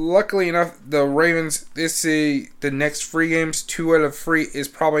 Luckily enough, the Ravens, the next 3 games, 2 out of 3 is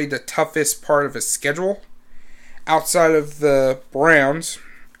probably the toughest part of his schedule. Outside of the Browns,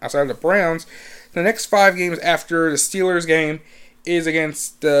 the next 5 games after the Steelers game is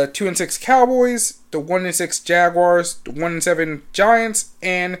against the 2-6 Cowboys, the 1-6 Jaguars, the 1-7 Giants,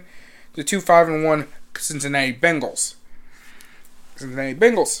 and the 2-5-1 Cincinnati Bengals.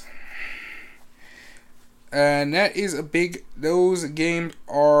 And that is those games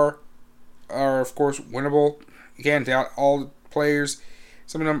are of course winnable. You can't doubt all the players.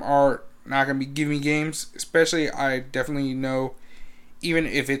 Some of them are not going to be giving me games, especially I definitely know, even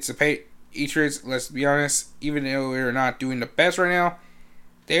if it's the Patriots, let's be honest, even though they're not doing the best right now,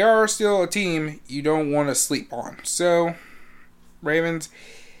 they are still a team you don't want to sleep on. So, Ravens,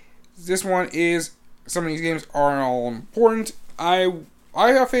 some of these games are all important. I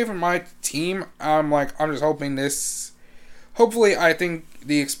have faith in my team. I'm just hoping hopefully I think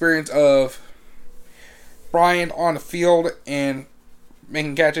the experience of Bryant on the field and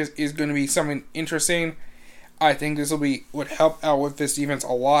making catches is going to be something interesting. I think this would help out with this defense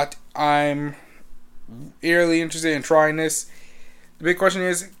a lot. I'm really interested in trying this. The big question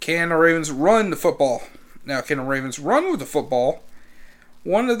is, can the Ravens run the football? Now, can the Ravens run with the football?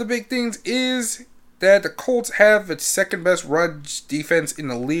 One of the big things is that the Colts have the second best run defense in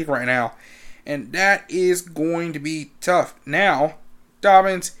the league right now, and that is going to be tough. Now,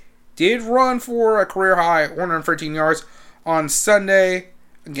 Dobbins did run for a career high 113 yards on Sunday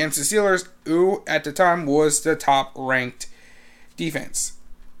against the Steelers, who at the time was the top ranked defense.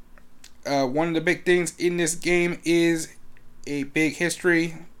 One of the big things in this game is a big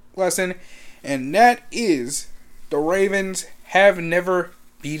history lesson, and that is the Ravens have never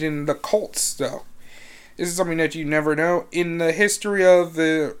beaten the Colts, though. This is something that you never know. In the history of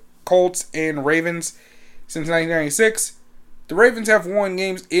the Colts and Ravens since 1996, the Ravens have won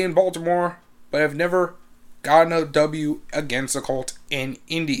games in Baltimore, but have never gotten a W against the Colts in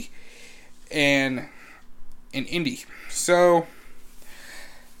Indy. So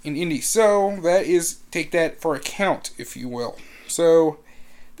that is, take that for account, if you will. So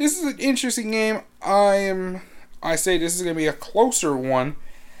This is an interesting game. I say this is going to be a closer one.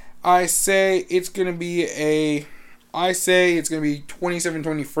 I say it's going to be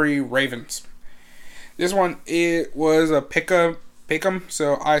 27-23 Ravens. This one, it was a pick'em,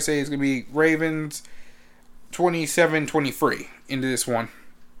 so I say it's going to be Ravens 27-23 into this one.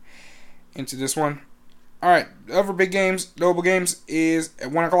 Alright, other big games, notable games, is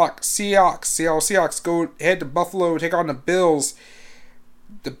at 1 o'clock. Seattle Seahawks go head to Buffalo, take on the Bills.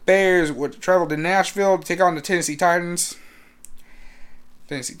 The Bears would travel to Nashville to take on the Tennessee Titans.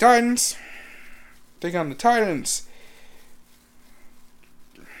 Take on the Titans.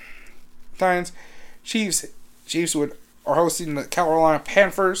 Chiefs are hosting the Carolina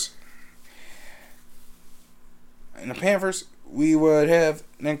Panthers. And the Panthers, we would have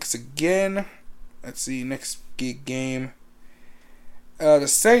next again. Let's see, next big game. The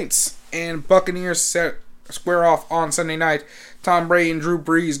Saints and Buccaneers square off on Sunday night. Tom Brady and Drew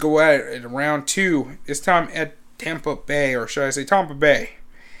Brees go at it in round 2. This time at Tampa Bay, or should I say Tampa Bay.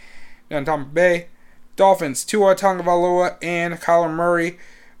 Down Tampa Bay, Dolphins, Tua Tagovailoa and Kyler Murray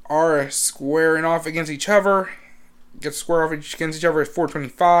are squaring off against each other. Against each other at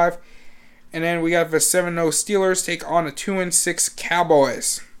 4:25. And then we got the 7-0 Steelers take on the 2-6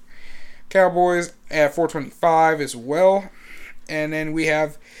 Cowboys. Cowboys at 4:25 as well. And then we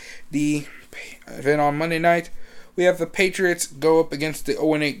have then on Monday night, we have the Patriots go up against the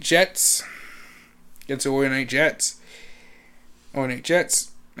 0-8 Jets. Next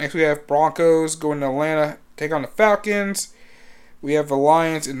we have Broncos going to Atlanta, take on the Falcons. We have the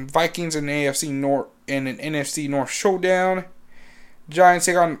Lions and Vikings in the AFC North and an NFC North showdown. Giants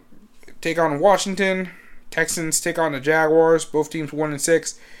take on Washington. Texans take on the Jaguars. Both teams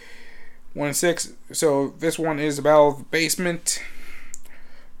 1-6. So this one is the battle of the basement.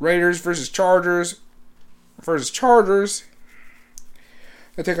 Raiders versus Chargers.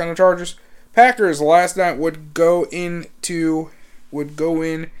 They take on the Chargers. Packers last night would go in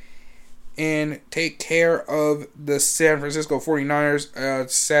and take care of the San Francisco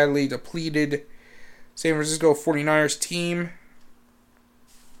 49ers. Sadly depleted San Francisco 49ers team.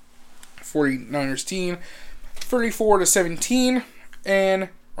 34-17. And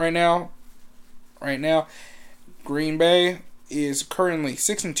right now, Green Bay is currently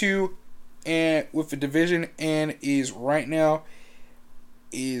 6-2 and with the division, and is right now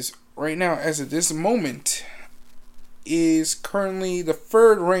as of this moment is currently the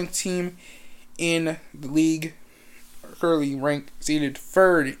third ranked team in the league, currently seated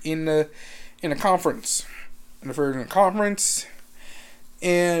third in the conference. And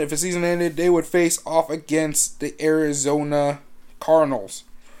if the season ended, they would face off against the Arizona Cardinals.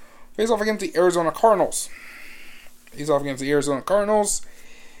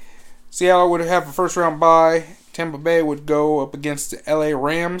 Seattle would have a first round bye. Tampa Bay would go up against the LA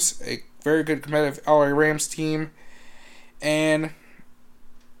Rams, a very good competitive LA Rams team. And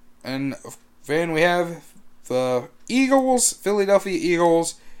then we have the Philadelphia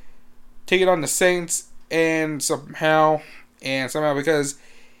Eagles, taking on the Saints, and somehow because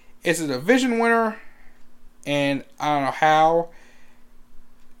it's a division winner, and I don't know how,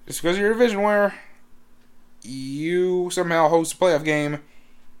 just because you're a division winner, you somehow host a playoff game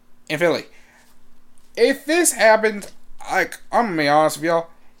in Philly. If this happened, I'm gonna be honest with y'all,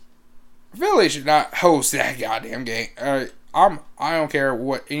 Philly should not host that goddamn game. I don't care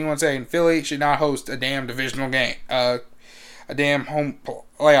what anyone's saying. Philly should not host a damn divisional game, a damn home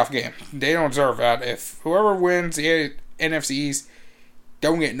playoff game. They don't deserve that. If whoever wins the NFC East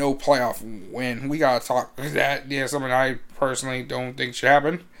don't get no playoff win, we gotta talk that. Yeah, something I personally don't think should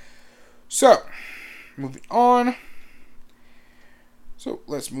happen. So, moving on.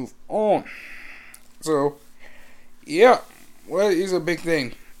 Let's move on. What is a big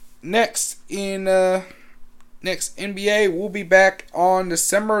thing? Next NBA will be back on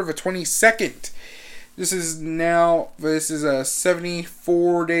December the 22nd. This is a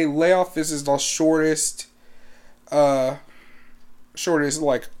 74-day layoff. This is the shortest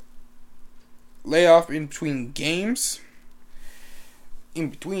layoff in between games.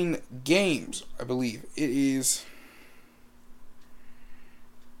 I believe it is.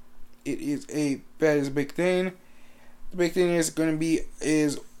 That is a big thing. The big thing is going to be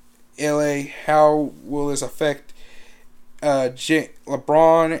LA. How will this affect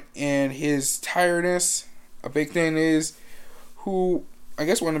LeBron and his tiredness? A big thing is one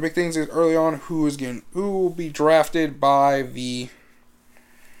of the big things is early on who will be drafted.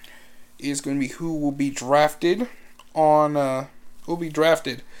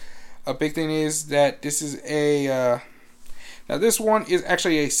 A big thing is that this is now this one is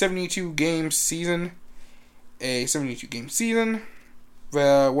actually a 72 game season.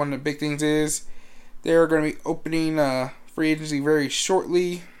 one of the big things is they're going to be opening free agency very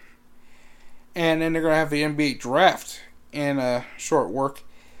shortly, and then they're going to have the NBA draft in short work.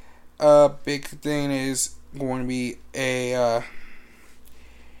 Big thing is going to be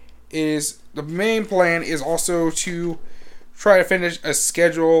the main plan is also to try to finish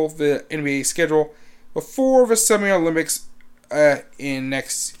the NBA schedule before the Summer Olympics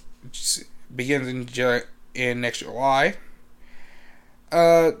begins in next July.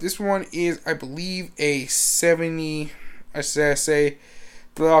 This one is, I believe, a 70. I say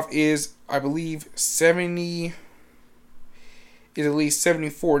playoff is, I believe, 70. Is at least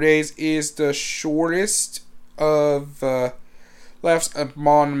 74 days. Is the shortest of left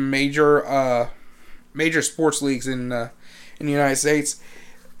among major sports leagues in the United States.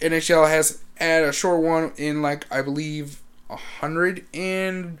 NHL has had a short one in, I believe,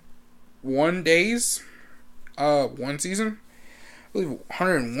 101 days. One season. I believe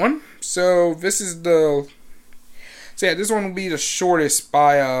 101. So this one will be the shortest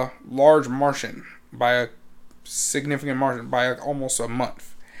by a large margin, by a significant margin, by almost a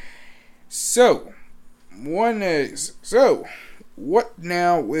month. So what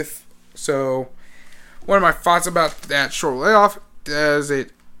now with one of my thoughts about that short layoff, is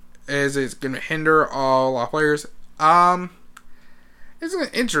it's going to hinder a lot of players. It's an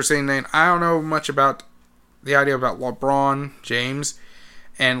interesting thing. I don't know much about the idea about LeBron James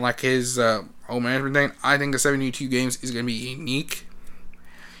and his whole management thing. I think the 72 games is going to be unique.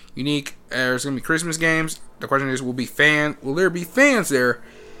 There's going to be Christmas games. The question is, will there be fans there?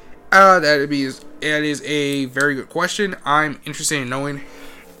 That is a very good question. I'm interested in knowing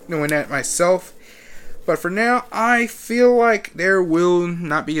that myself. But for now, I feel like there will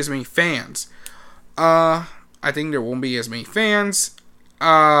not be as many fans. I think there won't be as many fans.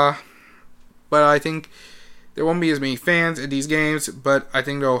 But I think there won't be as many fans at these games. But I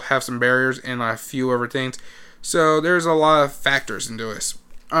think they'll have some barriers and a few other things. So there's a lot of factors into this.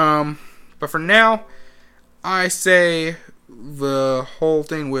 But for now, I say the whole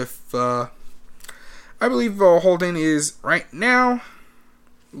thing I believe the whole thing is right now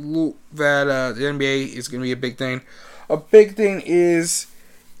that the NBA is going to be a big thing. A big thing is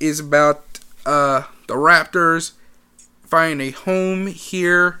about the Raptors finding a home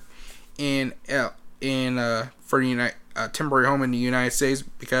here for the temporary home in the United States,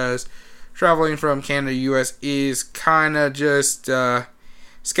 because traveling from Canada to U.S. is kind of just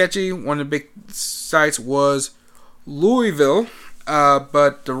sketchy. One of the big sites was Louisville,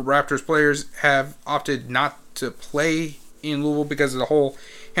 but the Raptors players have opted not to play in Louisville because of the whole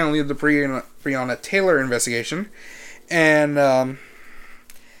handling of the Breonna Taylor investigation, and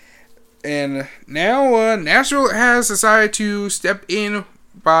now Nashville has decided to step in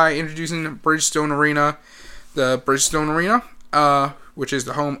by introducing Bridgestone Arena, which is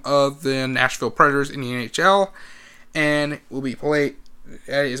the home of the Nashville Predators in the NHL, and will be played.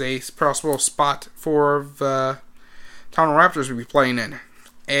 That is a possible spot for the Toronto Raptors to be playing in,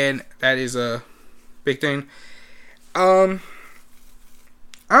 and that is a big thing. I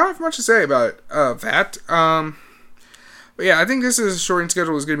don't have much to say about that. But yeah, I think this is a shortened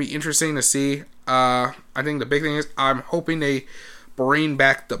schedule is going to be interesting to see. I think the big thing is I'm hoping they bring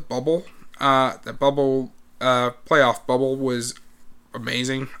back the bubble. The bubble playoff bubble was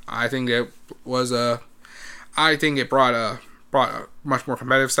amazing. I think it brought a much more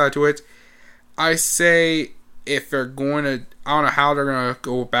competitive side to it. I say if they're going to, I don't know how they're going to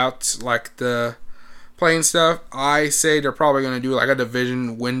go about the playing stuff. I say they're probably going to do a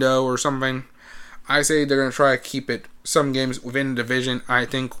division window or something. I say they're going to try to keep some games within the division. I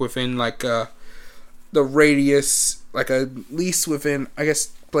think within the radius, at least within, I guess,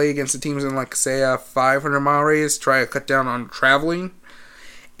 play against the teams in say a 500-mile radius. Try to cut down on traveling,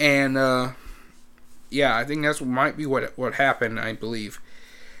 and yeah, I think that's might be what happened. I believe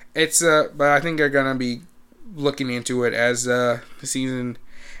it's but I think they're going to be looking into it as the season,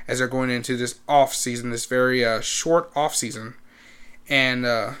 as they're going into this off season, this very short off season, and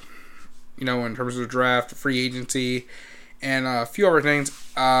in terms of the draft, free agency, and a few other things.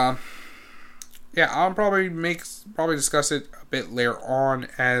 Yeah, I'll probably discuss it a bit later on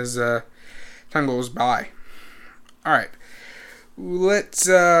as time goes by. All right, let's.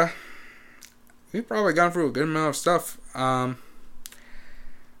 We've probably gone through a good amount of stuff. I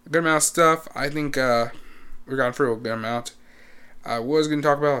think we've gone through a good amount. I was going to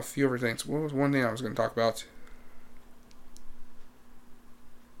talk about a few other things. What was one thing I was going to talk about?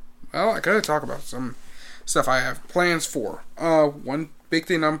 Well, I could talk about some stuff I have plans for. One big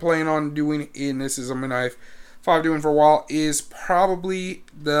thing I'm planning on doing, and this is something I've thought of doing for a while, is probably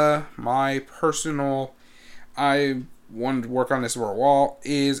my personal. I wanted to work on this for a while,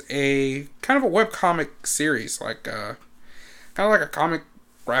 is a kind of a webcomic series, like kind of like a comic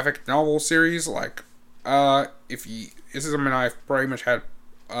graphic novel series. Like, if you, this is something I've pretty much had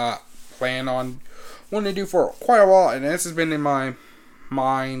plan on wanting to do for quite a while, and this has been in my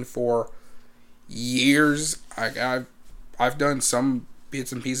mind for years. I've done some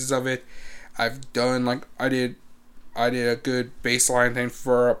bits and pieces of it. I've done, like, I did a good baseline thing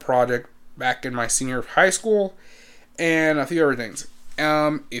for a project back in my senior year of high school, and a few other things.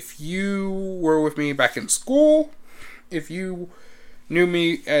 If you were with me back in school, if you knew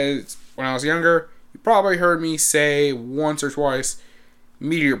me as when I was younger, you probably heard me say once or twice,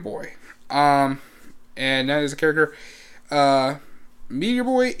 Meteor Boy. And that is a character. Meteor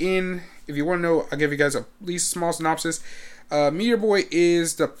Boy, if you want to know, I'll give you guys at least a small synopsis. Meteor Boy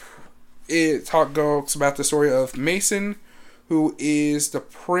talks about the story of Mason, who is the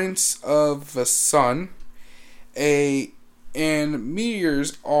prince of the sun. And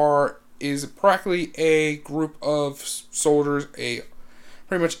meteors is practically a group of soldiers, pretty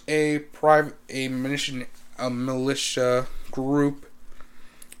much a militia group.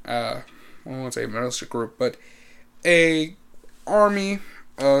 I won't say militia group, but a army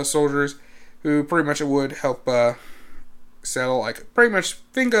of soldiers who pretty much would help settle, like, pretty much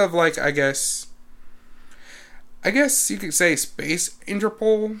think of, like, I guess you could say Space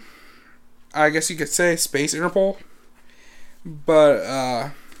Interpol.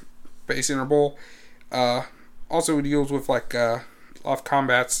 But Space Interpol also deals with, like, a lot of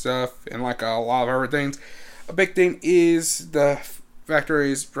combat stuff and, like, a lot of other things. A big thing is the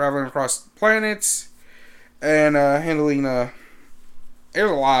factories traveling across planets and handling there's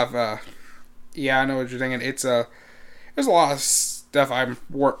a lot of I know what you're thinking. There's a lot of stuff I'm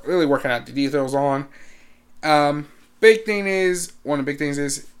really working out the details on. One of the big things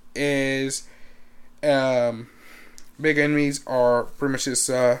is big enemies are pretty much just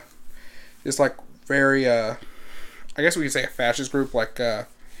like very I guess we could say a fascist group, like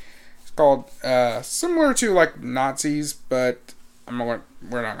it's called similar to like Nazis, but we're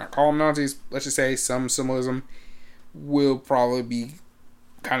not gonna call them Nazis. Let's just say some symbolism will probably be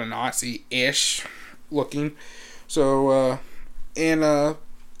kind of Nazi-ish looking. So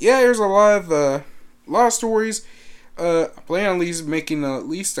there's a lot of stories. I plan on at least making at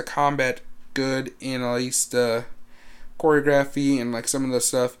least the combat good, and at least choreography and like some of the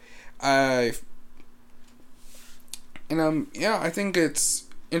stuff. I think it's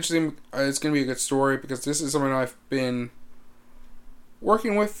interesting. It's gonna be a good story because this is something I've been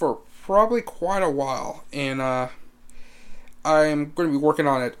working with for probably quite a while, and I'm going to be working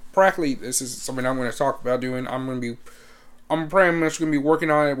on it. Practically, this is something I'm going to talk about doing. I'm pretty much going to be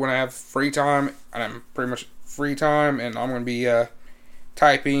working on it when I have free time, and I'm pretty much free time, and I'm going to be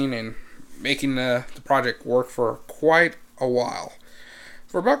typing and making the project work for quite a while.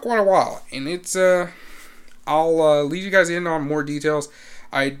 And it's, I'll lead you guys in on more details.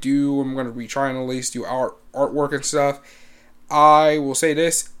 I'm going to be trying to at least do artwork and stuff. I will say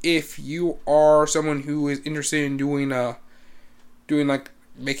this: if you are someone who is interested in doing like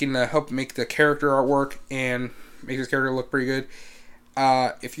help make the character artwork and make this character look pretty good,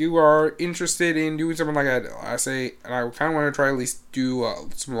 if you are interested in doing something like that, and I kind of want to try at least do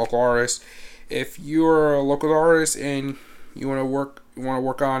some local artists. If you're a local artist and you want to work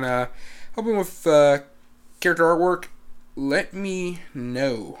on helping with character artwork, let me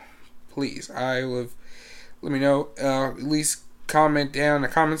know, please. Let me know. At least comment down in the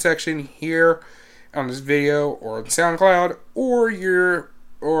comment section here on this video or on SoundCloud, or you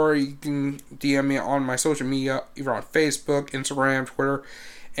can DM me on my social media, either on Facebook, Instagram, Twitter,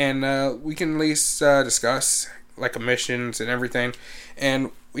 and we can at least discuss like commissions and everything,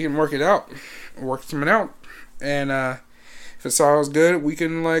 and we can work something out. And if it sounds good, we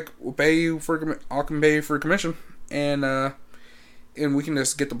can I'll pay you for a commission, and we can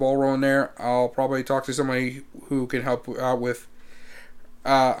just get the ball rolling there. I'll probably talk to somebody who can help out with.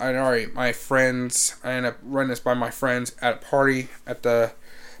 My friends. I end up running this by my friends at the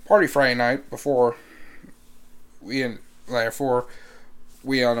party Friday night before we end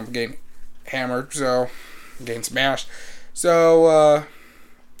up getting hammered, getting smashed. So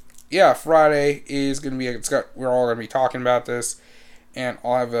Friday is gonna be we're all gonna be talking about this, and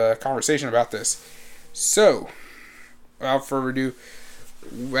I'll have a conversation about this. So, without further ado,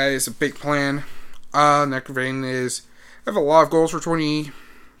 that is a big plan. Next thing is, I have a lot of goals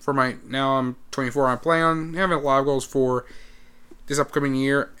now I'm 24. I'm planning on having a lot of goals for this upcoming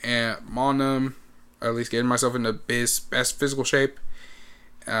year, and at least getting myself into best physical shape.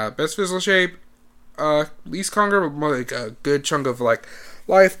 At least conquer like a good chunk of like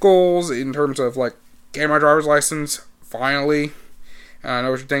life goals in terms of like getting my driver's license finally. I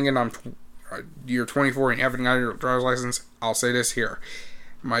know what you're thinking. You're 24 and you haven't got your driver's license. I'll say this here.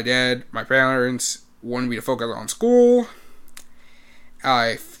 My parents wanted me to focus on school.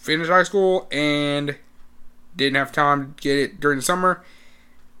 I finished high school and didn't have time to get it during the summer.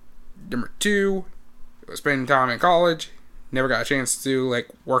 Number 2, was spending time in college. Never got a chance to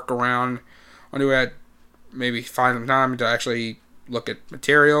work around on it. Maybe find some time to actually look at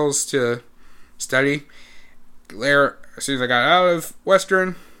materials to study. There, as soon as I got out of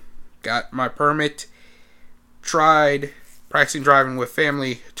Western, got my permit, tried practicing driving with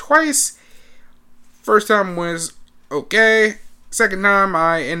family twice. First time was okay. Second time,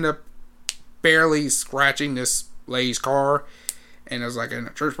 I ended up barely scratching this lady's car, and it was in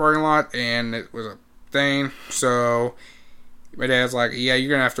a church parking lot, and it was a thing. So my dad's like, "Yeah,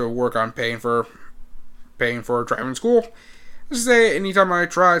 you're gonna have to work on paying for driving school." Let's just say, anytime I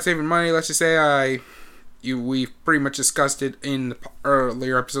tried saving money, let's just say we've pretty much discussed it in the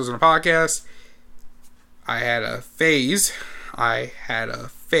earlier episodes of the podcast. I had a phase,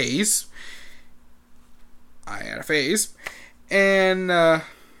 and I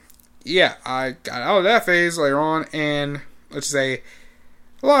got out of that phase later on, and let's say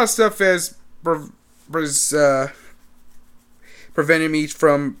a lot of stuff has prevented me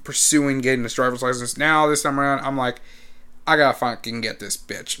from pursuing getting this driver's license. Now, this time around, I'm like, I gotta fucking get this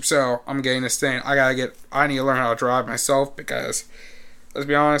bitch. So, I'm getting this thing. I need to learn how to drive myself, because, let's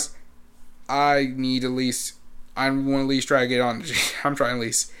be honest, I want to at least try to get on the gym. I'm trying to at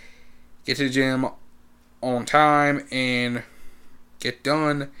least get to the gym on time and get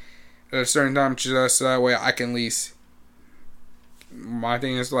done at a certain time, just so that way I can at least, my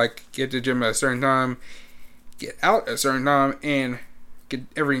thing is get to the gym at a certain time, get out at a certain time, and get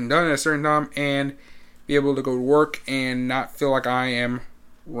everything done at a certain time, and be able to go to work and not feel like I am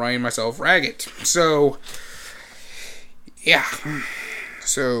running myself ragged. So, yeah.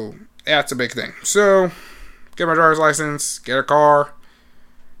 So, that's a big thing. So, get my driver's license, get a car.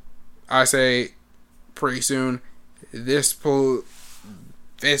 I say pretty soon. This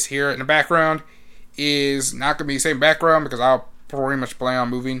here in the background is not going to be the same background, because I'll pretty much plan on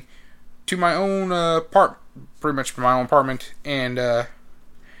moving to my own apartment, and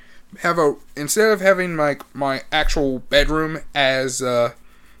instead of having my actual bedroom as the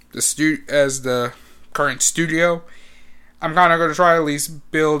current studio, I'm kind of going to try at least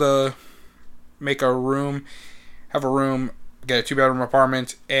have a room, get a 2-bedroom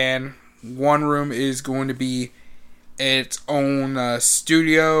apartment, and one room is going to be its own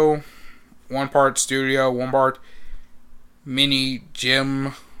studio, one part studio, one part mini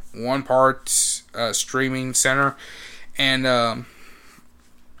gym, one part streaming center, and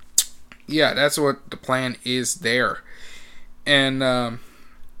that's what the plan is there. And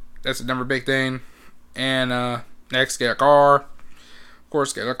that's another big thing. And next, get a car. Of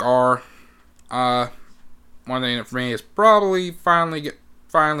course, get a car. One thing for me is probably finally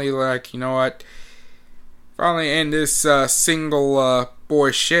end this single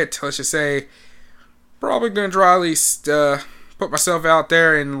boy shit. Let's just say, probably gonna try at least put myself out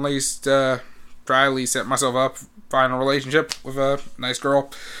there and at least try at least set myself up, find a relationship with a nice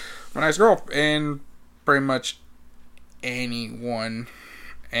girl, and pretty much anyone,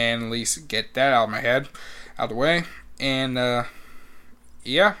 and at least get that out of my head, out of the way. And I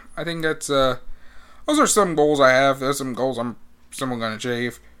think that's those are some goals I have. There's some goals I'm still gonna try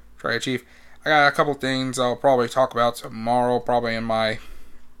to achieve. I got a couple things I'll probably talk about tomorrow, probably on my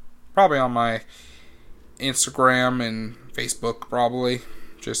Instagram and Facebook, probably.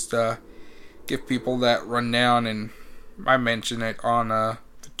 Just give people that rundown, and I mention it on the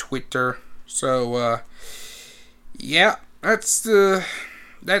Twitter. So that's the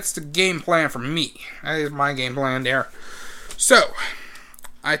game plan for me. That is my game plan there. So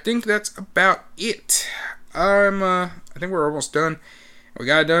I think that's about it. I think we're almost done. We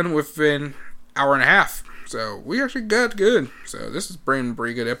got it done within an hour and a half. So we actually got good. So this has been a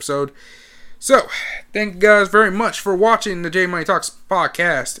pretty good episode. So thank you guys very much for watching the J Money Talks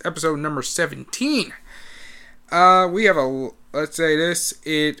podcast, episode number 17. Let's say this,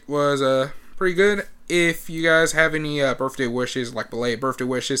 it was pretty good. If you guys have any birthday wishes, like belated birthday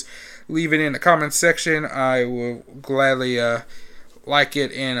wishes, leave it in the comments section. I will gladly like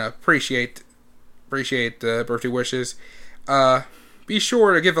it and appreciate the birthday wishes. Be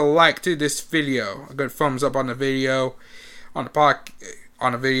sure to give a like to this video, a good thumbs up on the video, on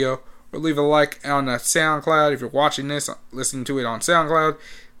the video, or leave a like on the SoundCloud. If you're watching this, listening to it on SoundCloud,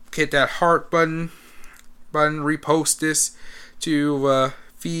 hit that heart button, repost this to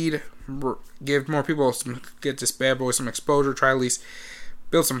feed, give more people get this bad boy some exposure, try at least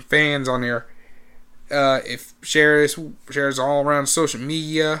build some fans on there, If share this all around social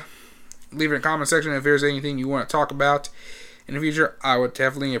media. Leave it in the comment section if there's anything you want to talk about in the future. I would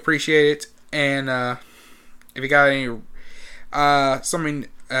definitely appreciate it. And if you got any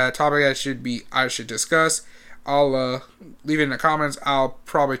topic I should discuss, I'll leave it in the comments. I'll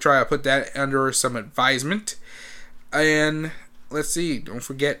probably try to put that under some advisement. And let's see, don't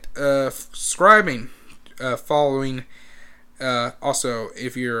forget subscribing, following. Also,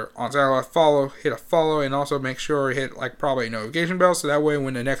 if you're on SoundCloud, hit a follow, and also make sure you hit probably a notification bell, so that way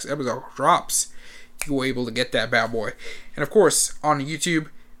when the next episode drops, you're able to get that bad boy. And of course, on YouTube,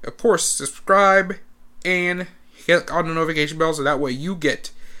 of course, subscribe and hit on the notification bell, so that way you get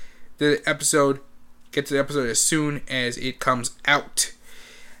to the episode as soon as it comes out.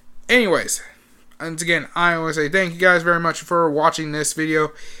 Anyways, once again, I want to say thank you guys very much for watching this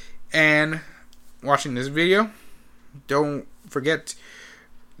video. Don't forget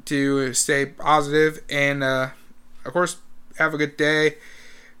to stay positive and, of course, have a good day.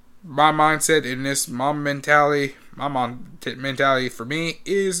 My mindset in this mom mentality for me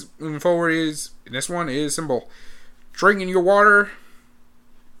is, moving forward, this one is simple. Drinking your water,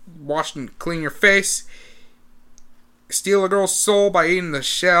 wash and clean your face, steal a girl's soul by eating the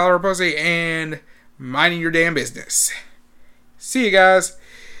shell or pussy, and minding your damn business. See you guys.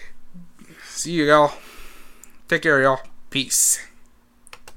 See you, y'all. Take care, y'all. Peace.